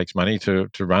takes money to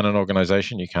run an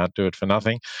organization. You can't do it for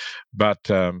nothing. But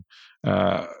so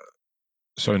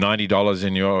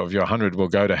 $90 of your 100 will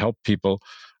go to help people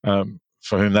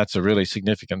for whom that's a really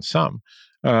significant sum.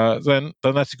 Then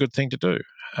that's a good thing to do.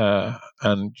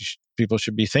 And people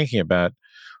should be thinking about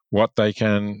what they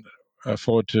can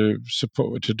afford to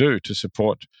support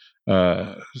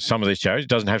some of these charities. It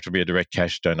doesn't have to be a direct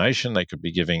cash donation. They could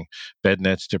be giving bed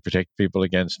nets to protect people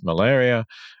against malaria.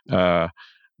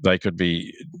 They could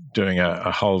be doing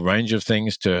a whole range of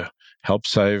things to help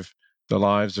save the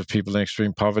lives of people in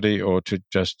extreme poverty, or to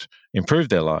just improve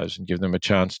their lives and give them a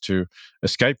chance to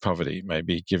escape poverty,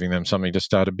 maybe giving them something to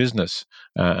start a business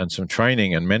and some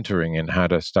training and mentoring in how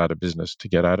to start a business to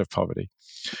get out of poverty.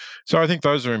 So I think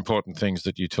those are important things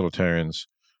that utilitarians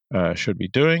should be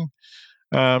doing.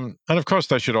 And of course,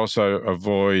 they should also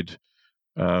avoid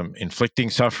inflicting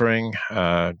suffering,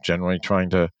 generally trying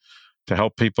to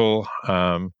help people,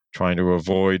 trying to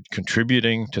avoid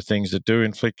contributing to things that do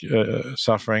inflict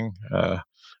suffering,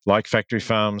 like factory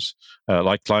farms,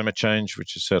 like climate change,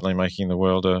 which is certainly making the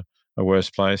world a worse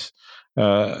place.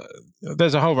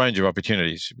 There's a whole range of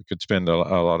opportunities. We could spend a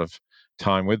lot of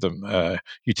time with them.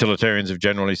 Utilitarians have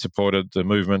generally supported the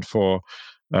movement for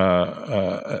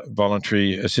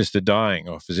voluntary assisted dying,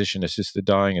 or physician assisted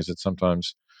dying, as it's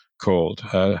sometimes called,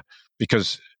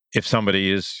 because if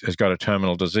somebody has got a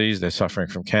terminal disease, they're suffering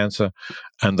from cancer,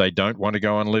 and they don't want to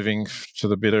go on living to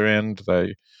the bitter end,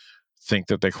 they think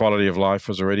that their quality of life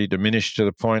was already diminished to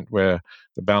the point where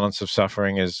the balance of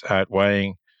suffering is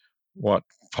outweighing what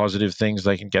positive things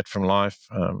they can get from life,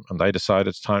 and they decide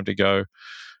it's time to go.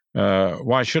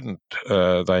 Why shouldn't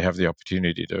they have the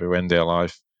opportunity to end their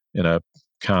life in a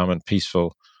calm and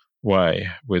peaceful way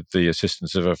with the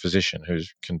assistance of a physician who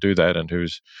can do that and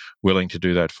who's willing to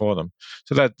do that for them?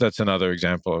 So that's another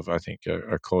example of, I think,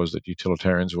 a cause that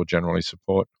utilitarians will generally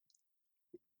support.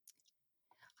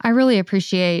 I really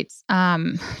appreciate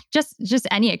just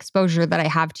any exposure that I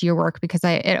have to your work, because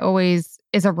it always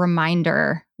is a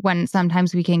reminder when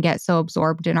sometimes we can get so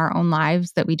absorbed in our own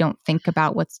lives that we don't think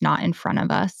about what's not in front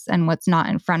of us. And what's not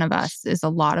in front of us is a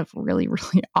lot of really,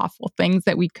 really awful things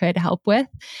that we could help with.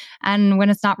 And when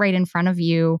it's not right in front of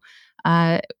you,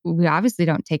 we obviously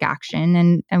don't take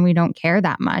action, and we don't care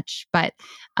that much. But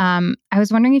I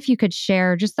was wondering if you could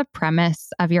share just the premise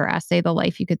of your essay, The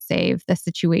Life You Could Save, the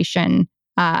situation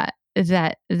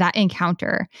that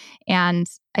encounter. And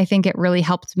I think it really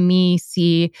helped me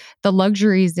see the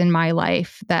luxuries in my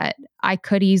life that I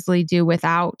could easily do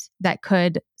without, that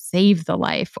could save the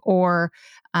life or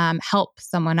help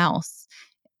someone else.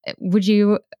 Do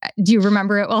you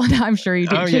remember it well? I'm sure you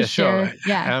do. Oh, yeah, share. sure.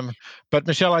 Yeah. But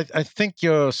Michelle, I think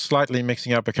you're slightly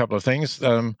mixing up a couple of things.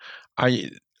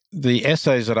 The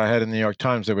essays that I had in the New York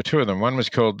Times, there were two of them. One was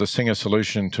called The Singer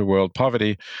Solution to World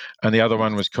Poverty, and the other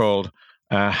one was called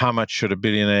How Much Should a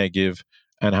Billionaire Give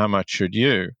and How Much Should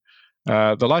You?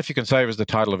 The Life You Can Save is the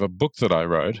title of a book that I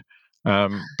wrote,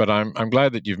 but I'm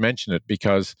glad that you've mentioned it,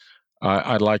 because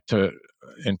I'd like to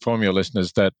inform your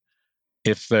listeners that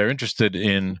if they're interested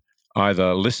in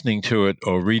either listening to it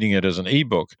or reading it as an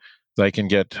ebook, they can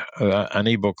get an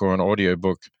ebook or an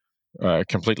audiobook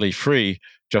completely free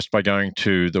just by going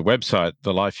to the website,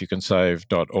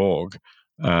 thelifeyoucansave.org,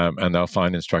 and they'll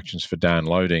find instructions for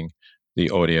downloading the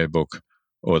audiobook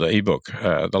or the ebook.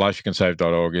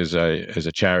 Thelifeyoucansave.org is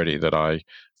a charity that I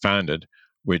founded,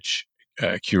 which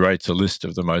curates a list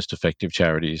of the most effective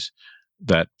charities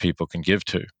that people can give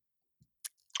to.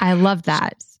 I love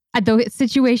that. The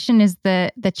situation is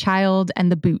the child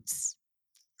and the boots.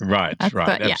 Right,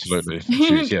 absolutely.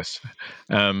 Shoes, yes.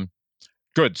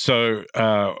 Good. So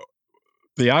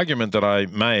the argument that I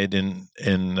made in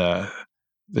the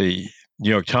New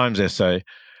York Times essay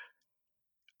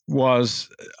was,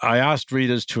 I asked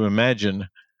readers to imagine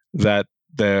that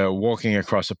they're walking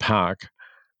across a park,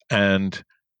 and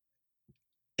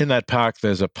in that park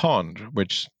there's a pond,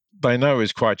 which they know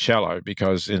is quite shallow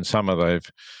because in summer they've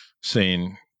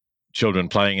seen children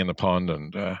playing in the pond,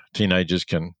 and teenagers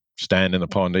can stand in the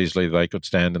pond easily. They could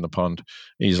stand in the pond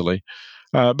easily.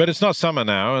 But it's not summer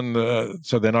now, and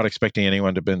so they're not expecting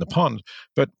anyone to be in the pond.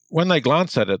 But when they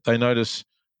glance at it, they notice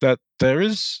that there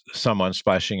is someone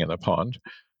splashing in the pond,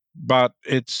 but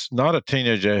it's not a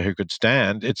teenager who could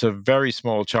stand. It's a very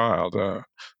small child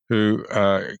who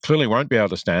clearly won't be able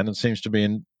to stand and seems to be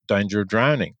in danger of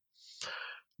drowning.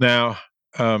 Now,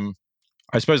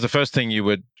 I suppose the first thing you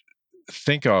would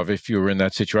think of if you were in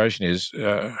that situation is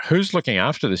who's looking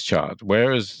after this child?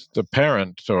 Where is the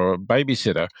parent or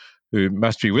babysitter who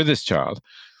must be with this child?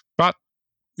 But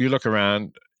you look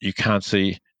around, you can't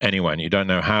see anyone. You don't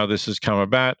know how this has come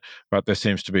about, but there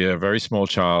seems to be a very small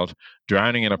child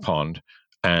drowning in a pond,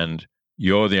 and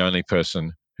you're the only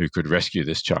person who could rescue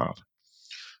this child.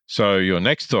 So your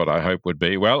next thought, I hope, would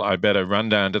be, well, I better run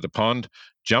down to the pond,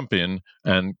 jump in,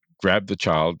 and grab the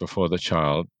child before the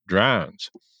child drowns.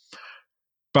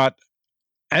 But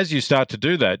as you start to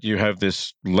do that, you have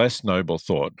this less noble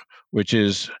thought, which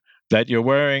is that you're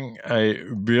wearing a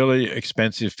really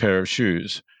expensive pair of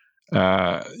shoes.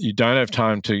 You don't have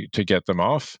time to get them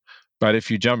off, but if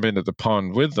you jump into the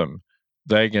pond with them,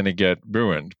 they're going to get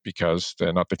ruined because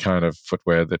they're not the kind of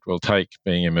footwear that will take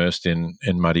being immersed in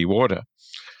muddy water.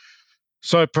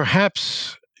 So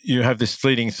perhaps you have this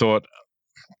fleeting thought,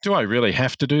 do I really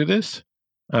have to do this?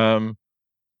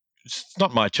 It's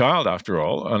not my child after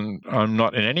all, and I'm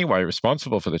not in any way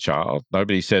responsible for the child.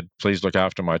 Nobody said, please look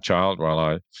after my child while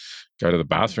I go to the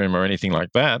bathroom or anything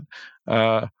like that.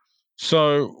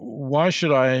 So why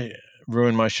should I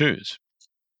ruin my shoes?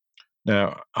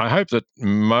 Now, I hope that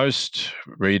most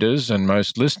readers and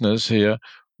most listeners here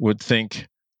would think,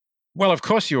 well, of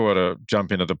course you ought to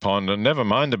jump into the pond and never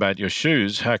mind about your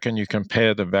shoes. How can you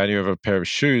compare the value of a pair of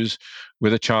shoes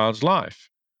with a child's life?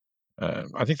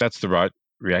 I think that's the right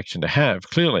reaction to have,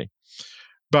 clearly.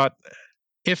 But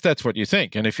if that's what you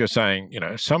think, and if you're saying,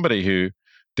 somebody who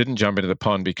didn't jump into the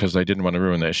pond because they didn't want to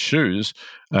ruin their shoes,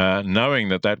 knowing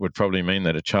that that would probably mean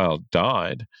that a child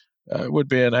died, would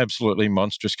be an absolutely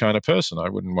monstrous kind of person. I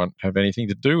wouldn't want to have anything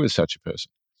to do with such a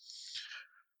person.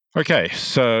 Okay,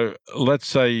 so let's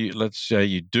say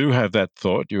you do have that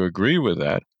thought, you agree with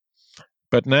that,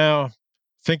 but now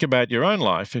think about your own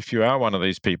life. If you are one of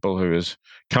these people who is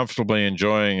comfortably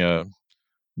enjoying a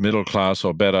middle class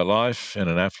or better life in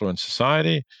an affluent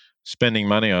society, spending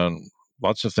money on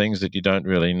lots of things that you don't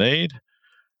really need.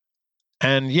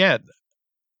 And yet,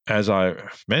 as I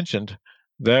mentioned,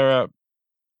 there are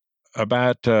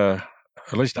about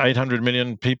at least 800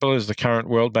 million people is the current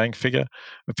World Bank figure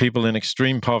of people in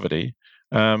extreme poverty.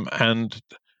 And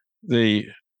the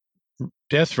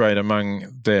death rate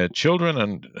among their children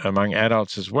and among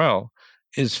adults as well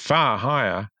is far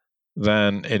higher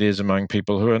than it is among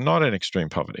people who are not in extreme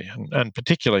poverty. And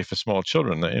particularly for small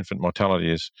children, the infant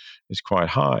mortality is quite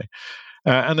high.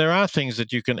 And there are things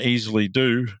that you can easily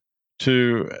do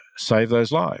to save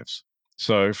those lives.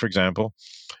 So, for example,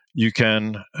 you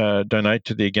can donate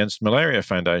to the Against Malaria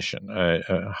Foundation,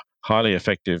 a highly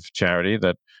effective charity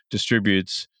that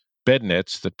distributes bed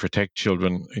nets that protect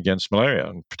children against malaria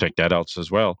and protect adults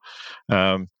as well.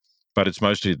 But it's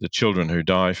mostly the children who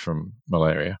die from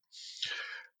malaria.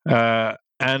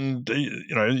 And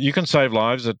you can save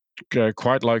lives at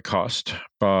quite low cost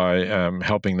by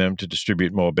helping them to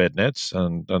distribute more bed nets,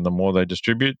 and the more they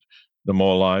distribute, the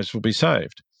more lives will be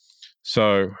saved.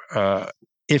 So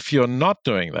if you're not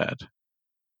doing that,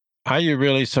 are you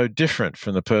really so different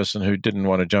from the person who didn't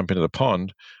want to jump into the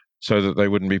pond so that they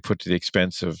wouldn't be put to the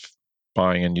expense of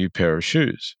buying a new pair of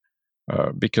shoes?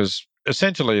 Because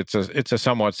essentially it's a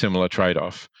somewhat similar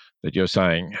trade-off that you're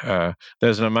saying.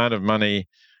 There's an amount of money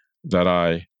that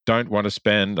I don't want to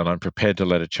spend, and I'm prepared to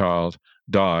let a child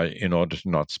die in order to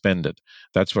not spend it.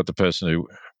 That's what the person who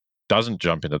doesn't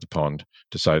jump into the pond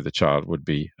to save the child would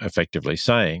be effectively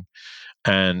saying.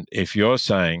 And if you're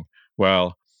saying,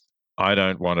 well, I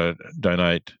don't want to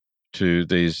donate to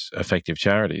these effective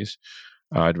charities,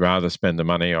 I'd rather spend the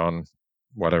money on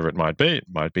whatever it might be. It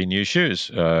might be new shoes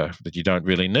that you don't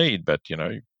really need, but you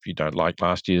don't like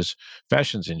last year's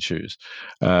fashions in shoes.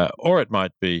 Or it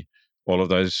might be all of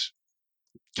those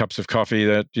cups of coffee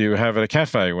that you have at a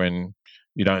cafe when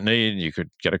you don't need. You could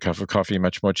get a cup of coffee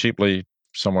much more cheaply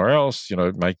somewhere else,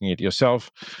 making it yourself.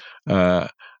 Or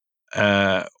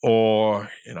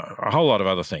a whole lot of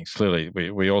other things. Clearly,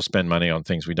 we all spend money on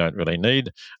things we don't really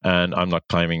need, and I'm not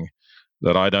claiming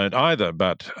that I don't either,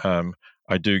 but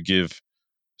I do give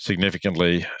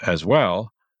significantly as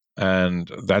well, and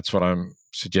that's what I'm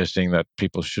suggesting that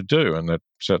people should do, and that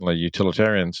certainly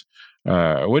utilitarians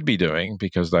would be doing,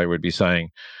 because they would be saying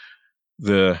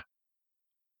the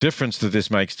difference that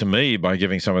this makes to me by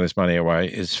giving some of this money away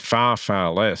is far,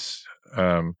 far less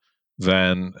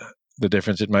than the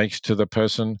difference it makes to the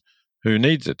person who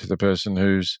needs it, to the person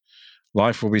whose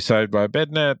life will be saved by a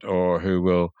bed net, or who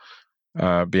will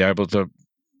be able to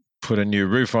put a new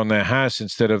roof on their house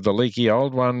instead of the leaky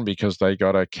old one because they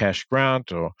got a cash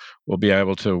grant, or will be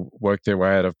able to work their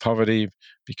way out of poverty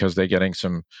because they're getting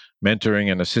some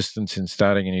mentoring and assistance in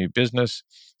starting a new business.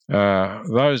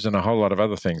 Those and a whole lot of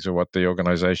other things are what the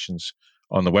organizations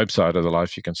on the website of the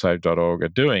lifeyoucansave.org are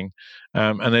doing.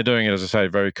 And they're doing it, as I say,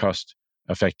 very cost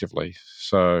effectively.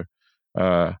 So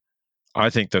I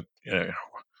think that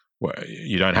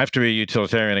you don't have to be a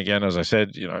utilitarian. Again, as I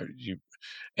said,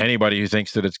 anybody who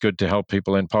thinks that it's good to help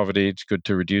people in poverty, it's good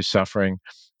to reduce suffering,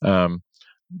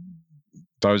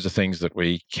 those are things that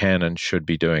we can and should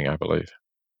be doing, I believe.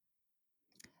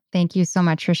 Thank you so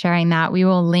much for sharing that. We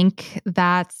will link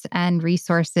that and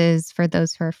resources for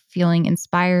those who are feeling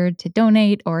inspired to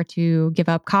donate or to give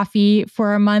up coffee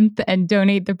for a month and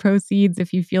donate the proceeds.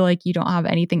 If you feel like you don't have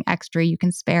anything extra you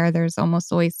can spare, there's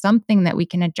almost always something that we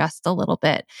can adjust a little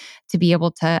bit to be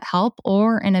able to help,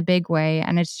 or in a big way.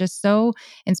 And it's just so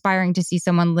inspiring to see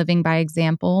someone living by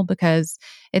example, because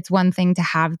it's one thing to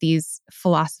have these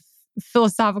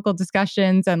philosophical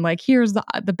discussions and like, here's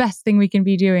the best thing we can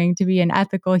be doing to be an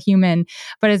ethical human,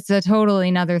 but it's a totally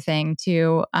another thing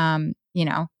to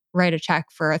write a check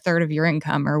for a third of your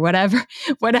income or whatever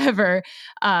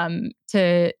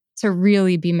to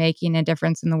really be making a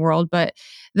difference in the world. But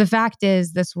the fact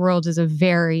is, this world is a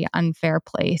very unfair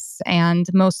place, and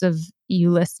most of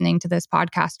you listening to this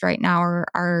podcast right now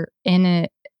are in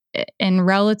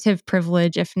relative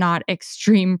privilege, if not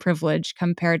extreme privilege,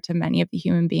 compared to many of the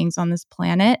human beings on this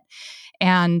planet.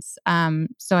 And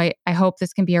so I hope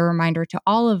this can be a reminder to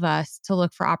all of us to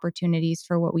look for opportunities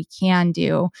for what we can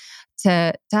do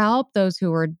to help those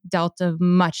who are dealt a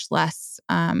much less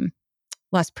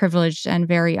privileged and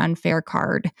very unfair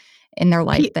card in their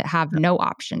life that have no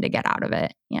option to get out of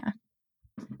it. Yeah.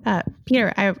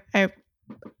 Peter,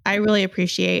 I really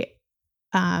appreciate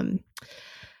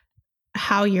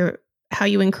how you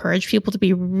encourage people to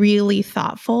be really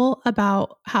thoughtful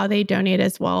about how they donate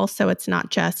as well. So it's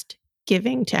not just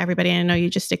giving to everybody. And I know you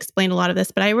just explained a lot of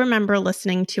this, but I remember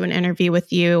listening to an interview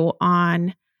with you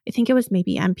on, I think it was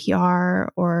maybe NPR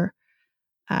or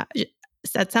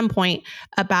at some point,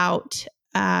 about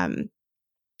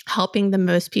helping the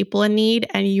most people in need.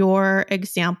 And your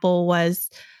example was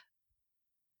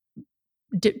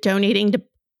donating to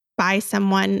buy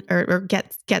someone or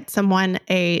get someone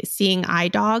a seeing eye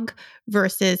dog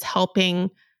versus helping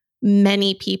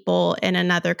many people in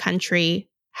another country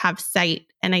have sight.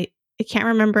 And I can't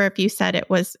remember if you said it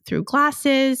was through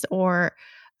glasses or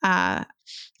no,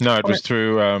 it was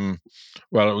through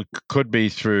it could be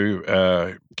through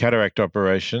cataract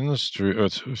operations, through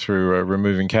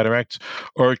removing cataracts,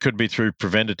 or it could be through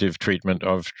preventative treatment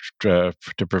to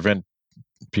prevent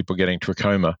people getting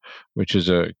trachoma, which is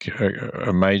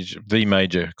the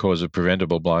major cause of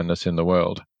preventable blindness in the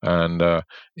world, and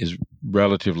is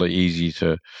relatively easy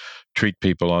to treat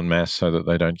people en masse so that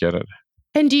they don't get it.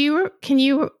 And can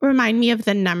you remind me of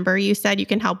the number? You said you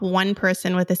can help one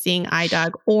person with a seeing eye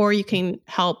dog, or you can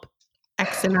help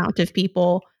X amount of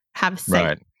people have sight.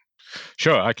 Right.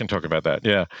 Sure, I can talk about that.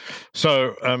 Yeah.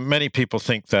 So many people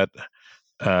think that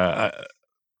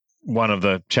one of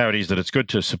the charities that it's good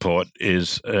to support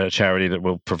is a charity that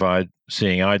will provide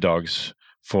seeing eye dogs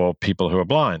for people who are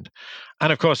blind.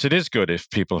 And of course, it is good if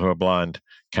people who are blind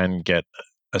can get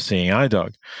a seeing eye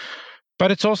dog. But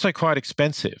it's also quite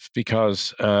expensive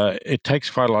because it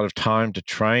takes quite a lot of time to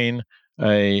train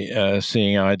a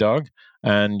seeing eye dog.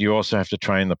 And you also have to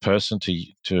train the person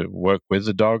to work with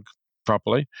the dog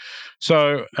properly.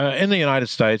 So in the United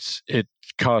States, it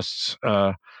costs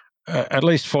at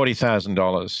least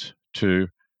 $40,000 to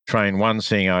train one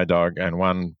seeing eye dog and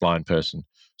one blind person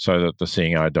so that the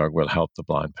seeing eye dog will help the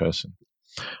blind person.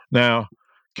 Now,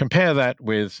 compare that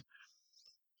with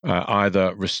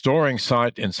either restoring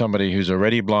sight in somebody who's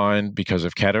already blind because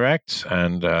of cataracts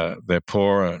and they're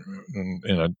poor in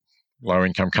a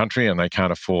low-income country and they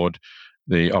can't afford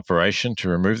the operation to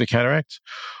remove the cataracts,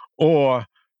 or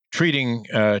treating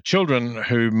children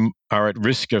who are at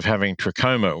risk of having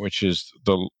trachoma, which is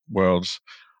the world's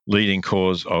leading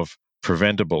cause of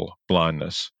preventable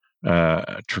blindness.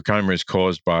 Trachoma is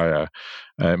caused by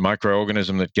a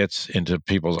microorganism that gets into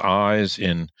people's eyes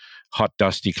in hot,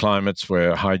 dusty climates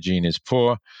where hygiene is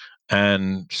poor.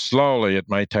 And slowly, it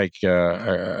may take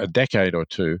a decade or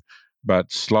two,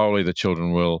 but slowly the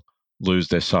children will lose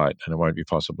their sight and it won't be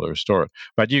possible to restore it.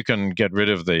 But you can get rid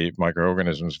of the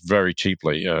microorganisms very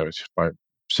cheaply by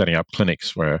setting up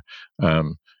clinics where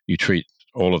you treat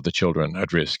all of the children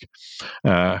at risk.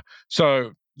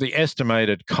 So the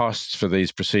estimated costs for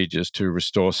these procedures to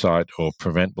restore sight or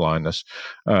prevent blindness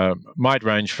might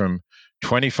range from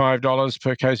 $25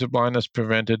 per case of blindness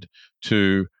prevented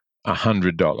to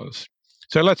 $100.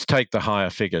 So let's take the higher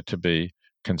figure to be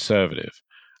conservative.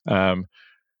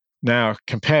 Now,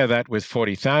 compare that with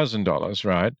 $40,000,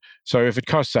 right? So if it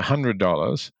costs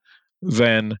 $100,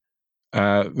 then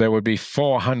there would be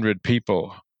 400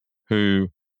 people who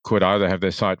could either have their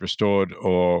sight restored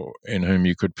or in whom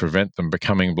you could prevent them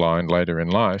becoming blind later in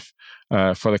life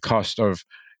for the cost of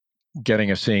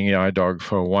getting a seeing eye dog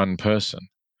for one person.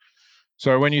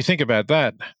 So when you think about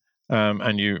that,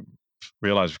 and you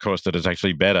realize, of course, that it's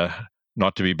actually better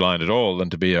not to be blind at all than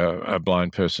to be a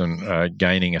blind person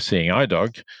gaining a seeing eye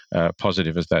dog,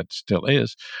 positive as that still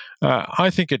is. I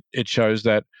think it shows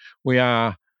that we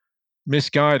are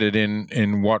misguided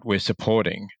in what we're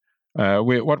supporting.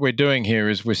 What we're doing here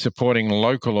is we're supporting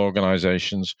local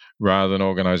organizations rather than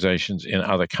organizations in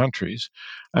other countries.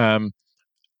 And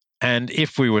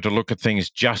if we were to look at things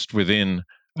just within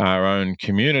our own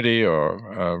community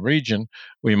or region,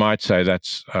 we might say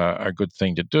that's a good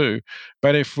thing to do.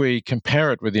 But if we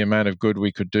compare it with the amount of good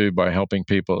we could do by helping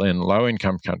people in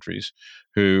low-income countries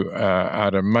who are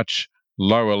at a much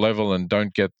lower level and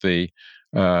don't get the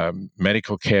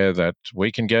medical care that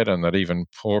we can get and that even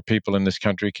poor people in this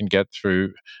country can get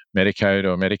through Medicaid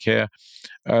or Medicare,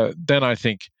 then I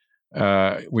think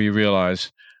we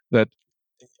realize that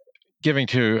giving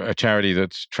to a charity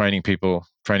that's training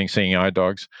seeing eye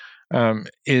dogs,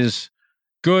 is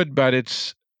good, but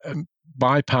it's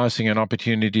bypassing an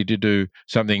opportunity to do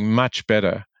something much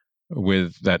better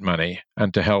with that money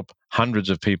and to help hundreds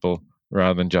of people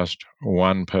rather than just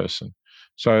one person.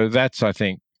 So that's, I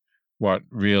think, what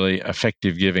really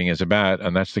effective giving is about,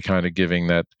 and that's the kind of giving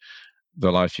that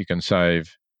the Life You Can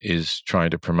Save is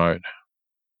trying to promote.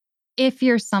 If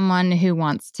you're someone who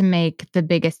wants to make the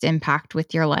biggest impact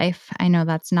with your life, I know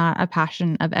that's not a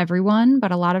passion of everyone,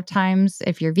 but a lot of times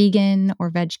if you're vegan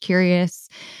or veg curious,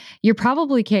 you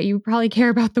probably care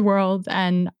about the world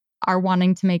and are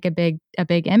wanting to make a big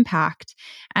impact.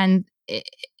 And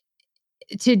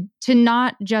to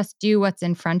not just do what's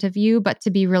in front of you, but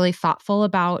to be really thoughtful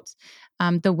about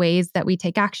the ways that we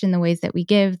take action, the ways that we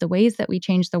give, the ways that we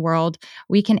change the world,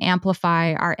 we can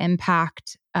amplify our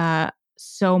impact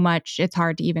so much it's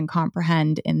hard to even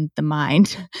comprehend in the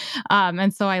mind.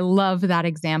 And so I love that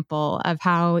example of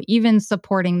how even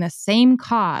supporting the same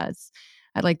cause,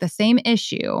 like the same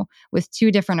issue with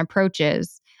two different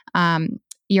approaches,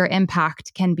 your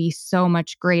impact can be so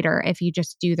much greater if you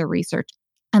just do the research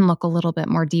and look a little bit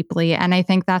more deeply. And I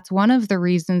think that's one of the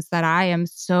reasons that I am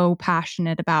so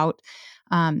passionate about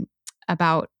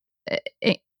about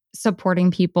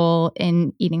supporting people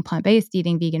in eating plant-based,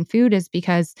 eating vegan food, is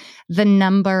because the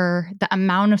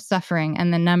amount of suffering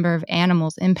and the number of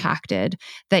animals impacted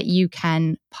that you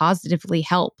can positively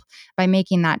help by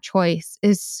making that choice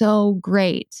is so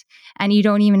great. And you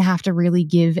don't even have to really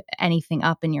give anything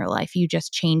up in your life. You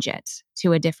just change it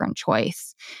to a different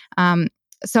choice.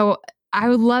 So I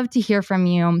would love to hear from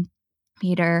you,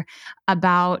 Peter,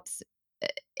 about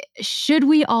should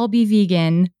we all be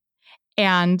vegan,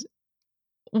 and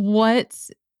what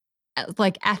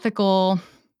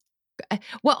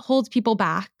what holds people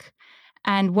back,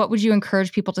 and what would you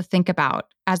encourage people to think about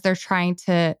as they're trying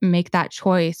to make that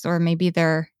choice, or maybe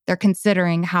they're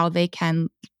considering how they can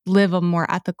live a more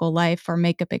ethical life or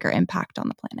make a bigger impact on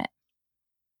the planet?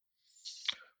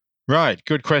 Right,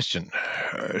 good question.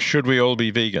 Should we all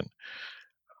be vegan?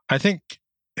 I think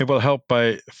it will help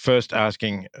by first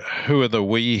asking, who are the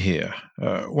we here?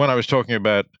 When I was talking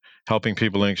about helping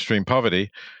people in extreme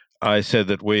poverty, I said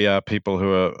that we are people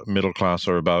who are middle class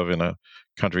or above in a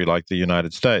country like the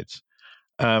United States.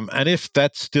 And if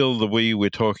that's still the we we're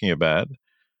talking about,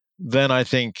 then I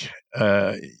think,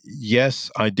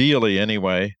 yes, ideally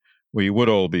anyway, we would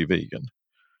all be vegan.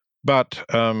 But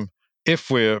if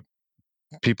we're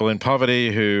people in poverty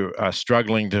who are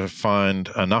struggling to find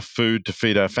enough food to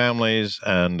feed our families,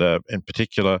 and in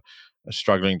particular, are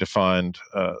struggling to find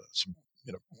some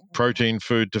protein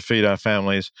food to feed our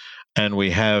families, and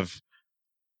we have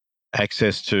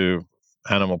access to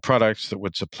animal products that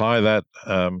would supply that,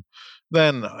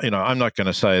 then I'm not going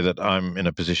to say that I'm in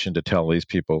a position to tell these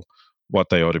people what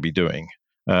they ought to be doing.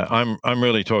 I'm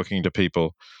really talking to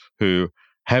people who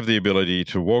have the ability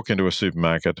to walk into a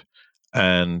supermarket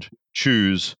and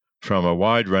choose from a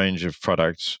wide range of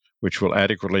products which will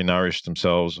adequately nourish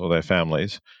themselves or their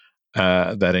families.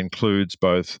 That includes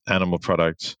both animal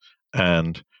products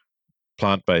and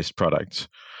plant-based products.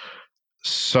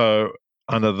 So,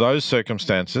 under those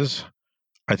circumstances,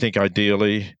 I think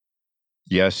ideally,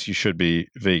 yes, you should be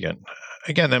vegan.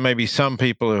 Again, there may be some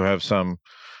people who have some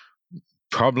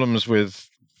problems with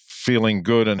feeling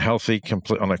good and healthy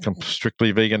on a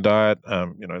strictly vegan diet.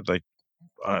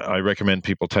 I recommend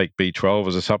people take B12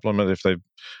 as a supplement if they're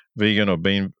vegan or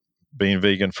been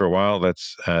vegan for a while.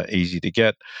 That's easy to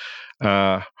get.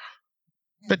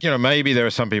 But maybe there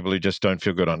are some people who just don't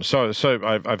feel good on it. So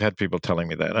I've had people telling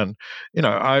me that, and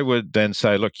I would then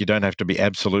say, look, you don't have to be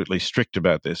absolutely strict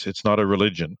about this. It's not a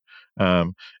religion.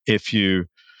 If you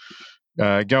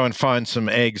go and find some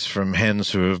eggs from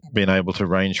hens who have been able to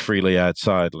range freely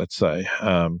outside, let's say,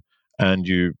 and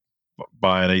you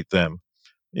buy and eat them,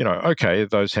 okay,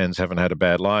 those hens haven't had a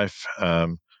bad life,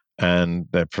 and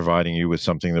they're providing you with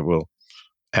something that will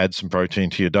add some protein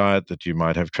to your diet that you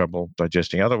might have trouble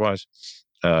digesting otherwise.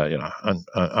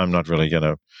 I'm not really going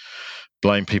to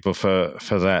blame people for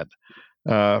that.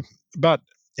 But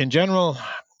in general,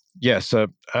 yes, a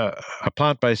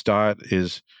plant-based diet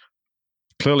is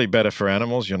clearly better for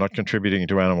animals. You're not contributing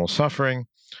to animal suffering.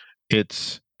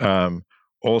 It's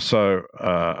also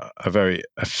a very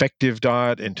effective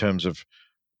diet in terms of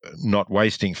not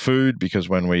wasting food, because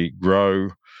when we grow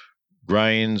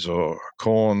grains or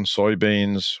corn,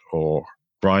 soybeans, or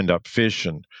grind up fish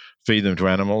and feed them to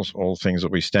animals, all things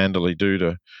that we standardly do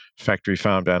to factory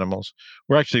farmed animals,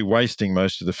 we're actually wasting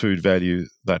most of the food value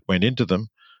that went into them.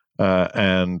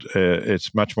 And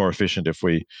it's much more efficient if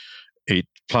we eat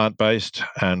plant-based,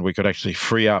 and we could actually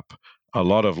free up a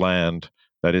lot of land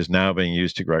that is now being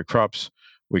used to grow crops.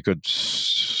 We could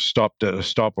stop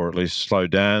or at least slow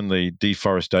down the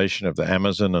deforestation of the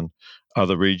Amazon and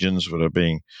other regions that are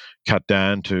being cut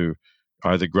down to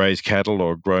either graze cattle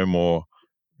or grow more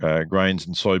grains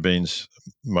and soybeans,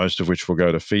 most of which will go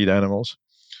to feed animals.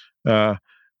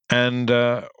 And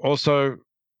also,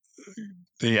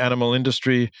 the animal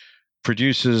industry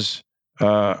produces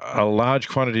a large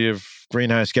quantity of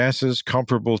greenhouse gases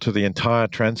comparable to the entire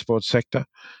transport sector.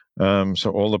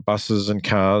 So all the buses and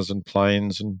cars and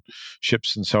planes and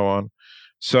ships and so on.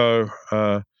 So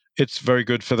it's very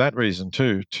good for that reason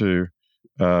too, to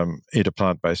eat a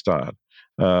plant-based diet.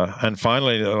 And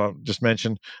finally, I'll just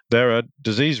mention there are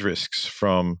disease risks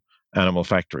from animal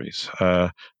factories.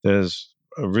 There's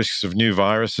risks of new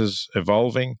viruses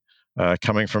evolving,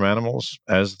 coming from animals,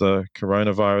 as the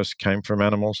coronavirus came from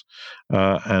animals,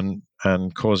 and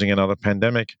causing another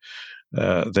pandemic.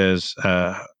 There's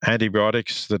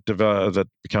antibiotics that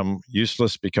become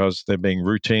useless because they're being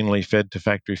routinely fed to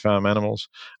factory farm animals,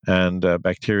 and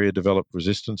bacteria develop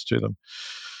resistance to them.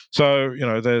 So,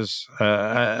 there's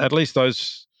at least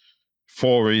those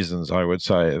four reasons, I would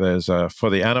say. There's for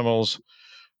the animals,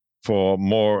 for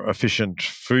more efficient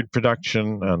food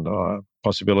production and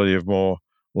possibility of more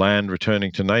land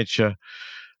returning to nature,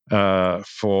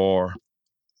 for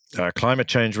climate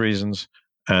change reasons,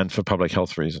 and for public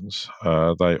health reasons.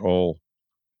 They all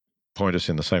point us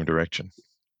in the same direction.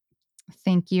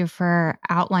 Thank you for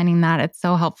outlining that. It's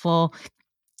so helpful,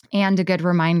 and a good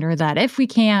reminder that if we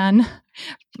can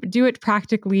do it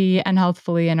practically and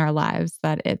healthfully in our lives,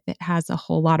 that it has a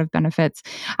whole lot of benefits.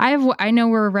 I know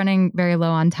we're running very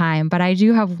low on time, but I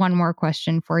do have one more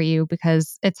question for you,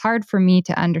 because it's hard for me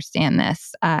to understand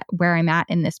this, where I'm at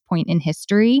in this point in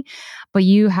history, but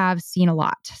you have seen a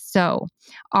lot. So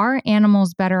are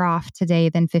animals better off today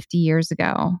than 50 years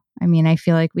ago? I mean, I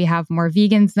feel like we have more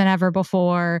vegans than ever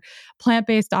before,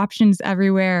 plant-based options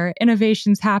everywhere,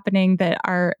 innovations happening that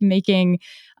are making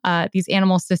these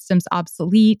animal systems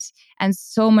obsolete, and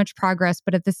so much progress.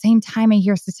 But at the same time, I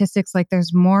hear statistics like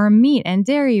there's more meat and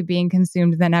dairy being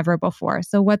consumed than ever before.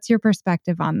 So what's your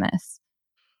perspective on this?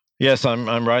 Yes,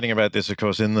 I'm writing about this, of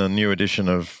course, in the new edition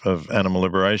of Animal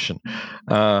Liberation.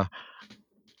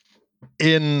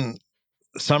 In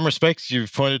some respects,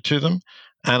 you've pointed to them.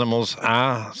 Animals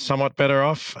are somewhat better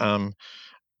off.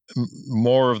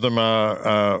 More of them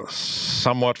are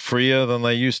somewhat freer than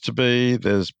they used to be.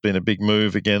 There's been a big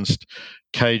move against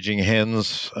caging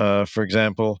hens, for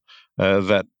example,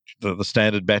 that the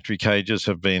standard battery cages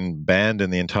have been banned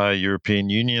in the entire European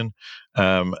Union,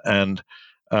 and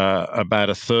about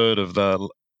a third of the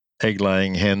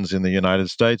egg-laying hens in the United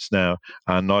States now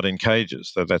are not in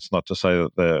cages. So that's not to say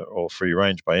that they're all free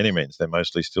range by any means. They're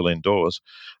mostly still indoors,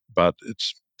 but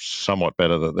it's somewhat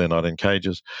better that they're not in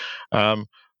cages.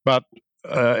 But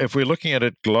if we're looking at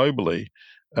it globally,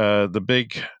 the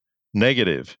big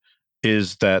negative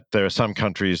is that there are some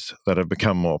countries that have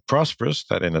become more prosperous.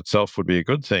 That in itself would be a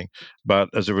good thing, but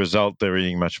as a result, they're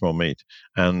eating much more meat,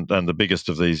 and the biggest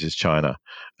of these is China.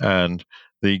 And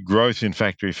the growth in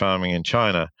factory farming in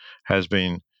China has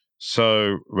been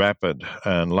so rapid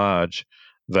and large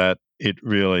that it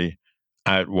really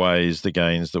outweighs the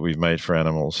gains that we've made for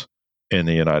animals in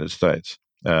the United States,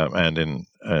 and in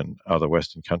other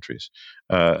Western countries.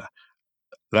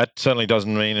 That certainly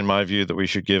doesn't mean, in my view, that we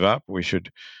should give up. We should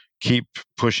keep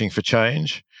pushing for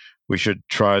change. We should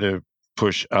try to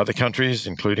push other countries,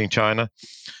 including China,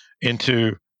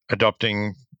 into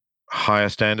adopting higher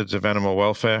standards of animal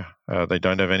welfare. They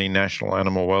don't have any national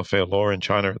animal welfare law in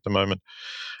China at the moment.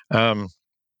 And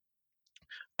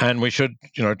we should,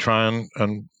 try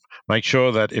and make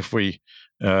sure that if we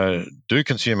do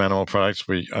consume animal products,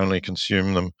 we only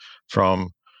consume them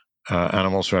from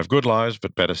animals who have good lives,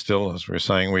 but better still, as we were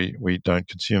saying, we don't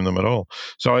consume them at all.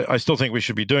 So I still think we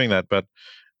should be doing that, but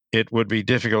it would be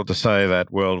difficult to say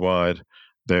that worldwide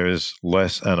there is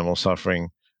less animal suffering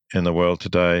in the world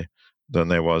today than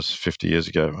there was 50 years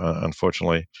ago.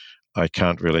 Unfortunately, I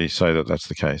can't really say that that's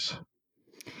the case.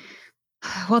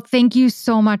 Well, thank you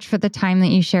so much for the time that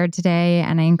you shared today.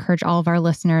 And I encourage all of our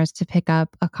listeners to pick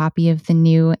up a copy of the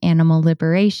new Animal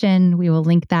Liberation. We will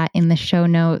link that in the show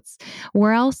notes.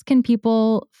 Where else can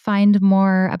people find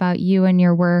more about you and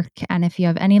your work? And if you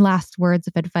have any last words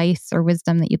of advice or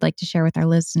wisdom that you'd like to share with our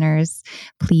listeners,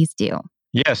 please do.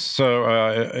 Yes. So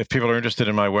if people are interested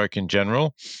in my work in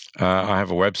general, I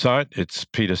have a website. It's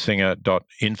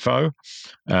petersinger.info,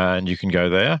 and you can go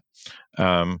there.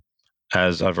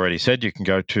 As I've already said, you can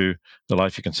go to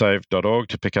thelifeyoucansave.org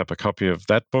to pick up a copy of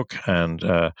that book and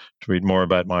to read more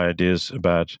about my ideas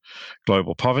about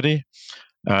global poverty.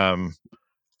 And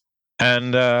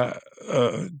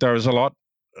there is a lot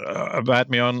about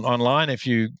me online. If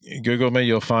you Google me,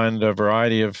 you'll find a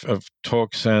variety of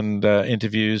talks and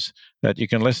interviews that you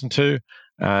can listen to.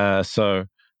 So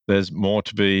there's more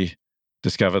to be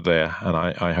discovered there, and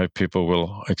I hope people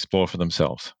will explore for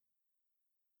themselves.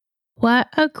 What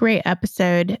a great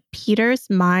episode. Peter's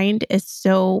mind is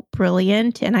so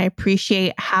brilliant, and I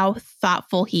appreciate how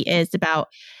thoughtful he is about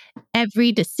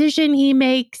every decision he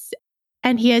makes.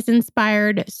 And he has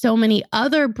inspired so many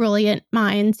other brilliant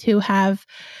minds who have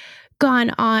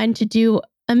gone on to do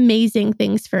amazing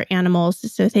things for animals.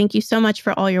 So thank you so much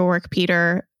for all your work,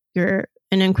 Peter. You're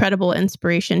an incredible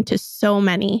inspiration to so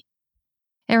many.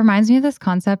 It reminds me of this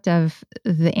concept of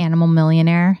the animal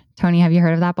millionaire. Tony, have you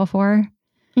heard of that before?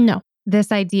 No.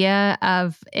 This idea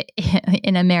of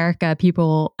in America,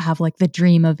 people have like the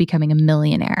dream of becoming a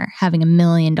millionaire, having $1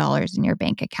 million in your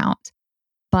bank account.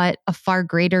 But a far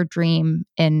greater dream,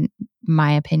 in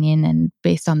my opinion, and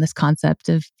based on this concept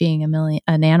of being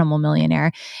an animal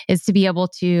millionaire, is to be able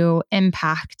to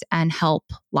impact and help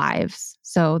lives.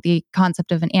 So the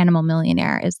concept of an animal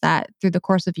millionaire is that through the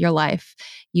course of your life,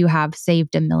 you have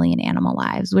saved 1 million animal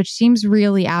lives, which seems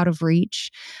really out of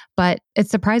reach, but it's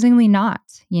surprisingly not.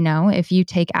 You know, if you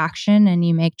take action and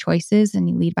you make choices and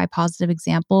you lead by positive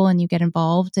example and you get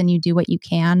involved and you do what you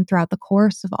can throughout the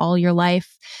course of all your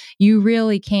life, you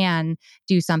really can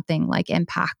do something like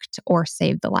impact or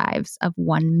save the lives of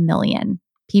 1 million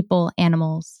people,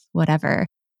 animals, whatever.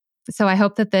 So I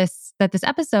hope that this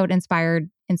episode inspired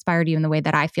you in the way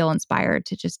that I feel inspired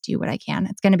to just do what I can.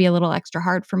 It's going to be a little extra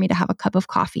hard for me to have a cup of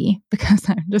coffee because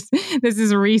this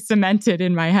is re-cemented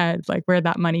in my head, like where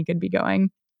that money could be going.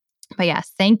 But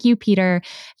yes, thank you, Peter.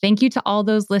 Thank you to all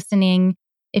those listening.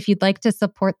 If you'd like to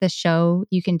support this show,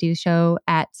 you can do so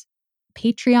at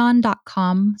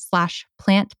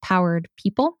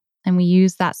patreon.com/plantpoweredpeople. And we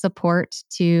use that support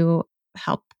to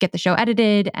help get the show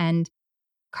edited and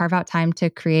carve out time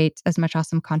to create as much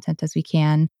awesome content as we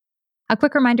can. A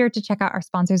quick reminder to check out our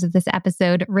sponsors of this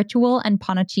episode, Ritual and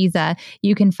Panacisa.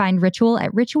 You can find Ritual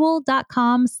at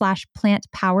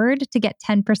ritual.com/plantpowered to get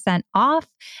 10% off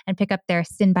and pick up their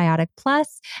Synbiotic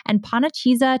Plus, and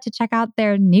Panacisa to check out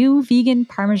their new vegan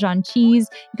Parmesan cheese.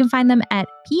 You can find them at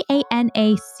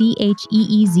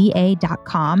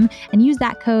PANACHEEZA.com and use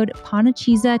that code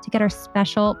Panacisa to get our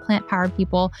special Plant Powered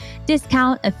People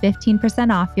discount of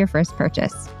 15% off your first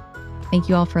purchase. Thank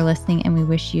you all for listening, and we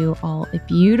wish you all a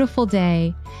beautiful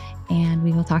day, and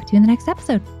we will talk to you in the next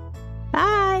episode.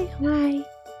 Bye. Bye.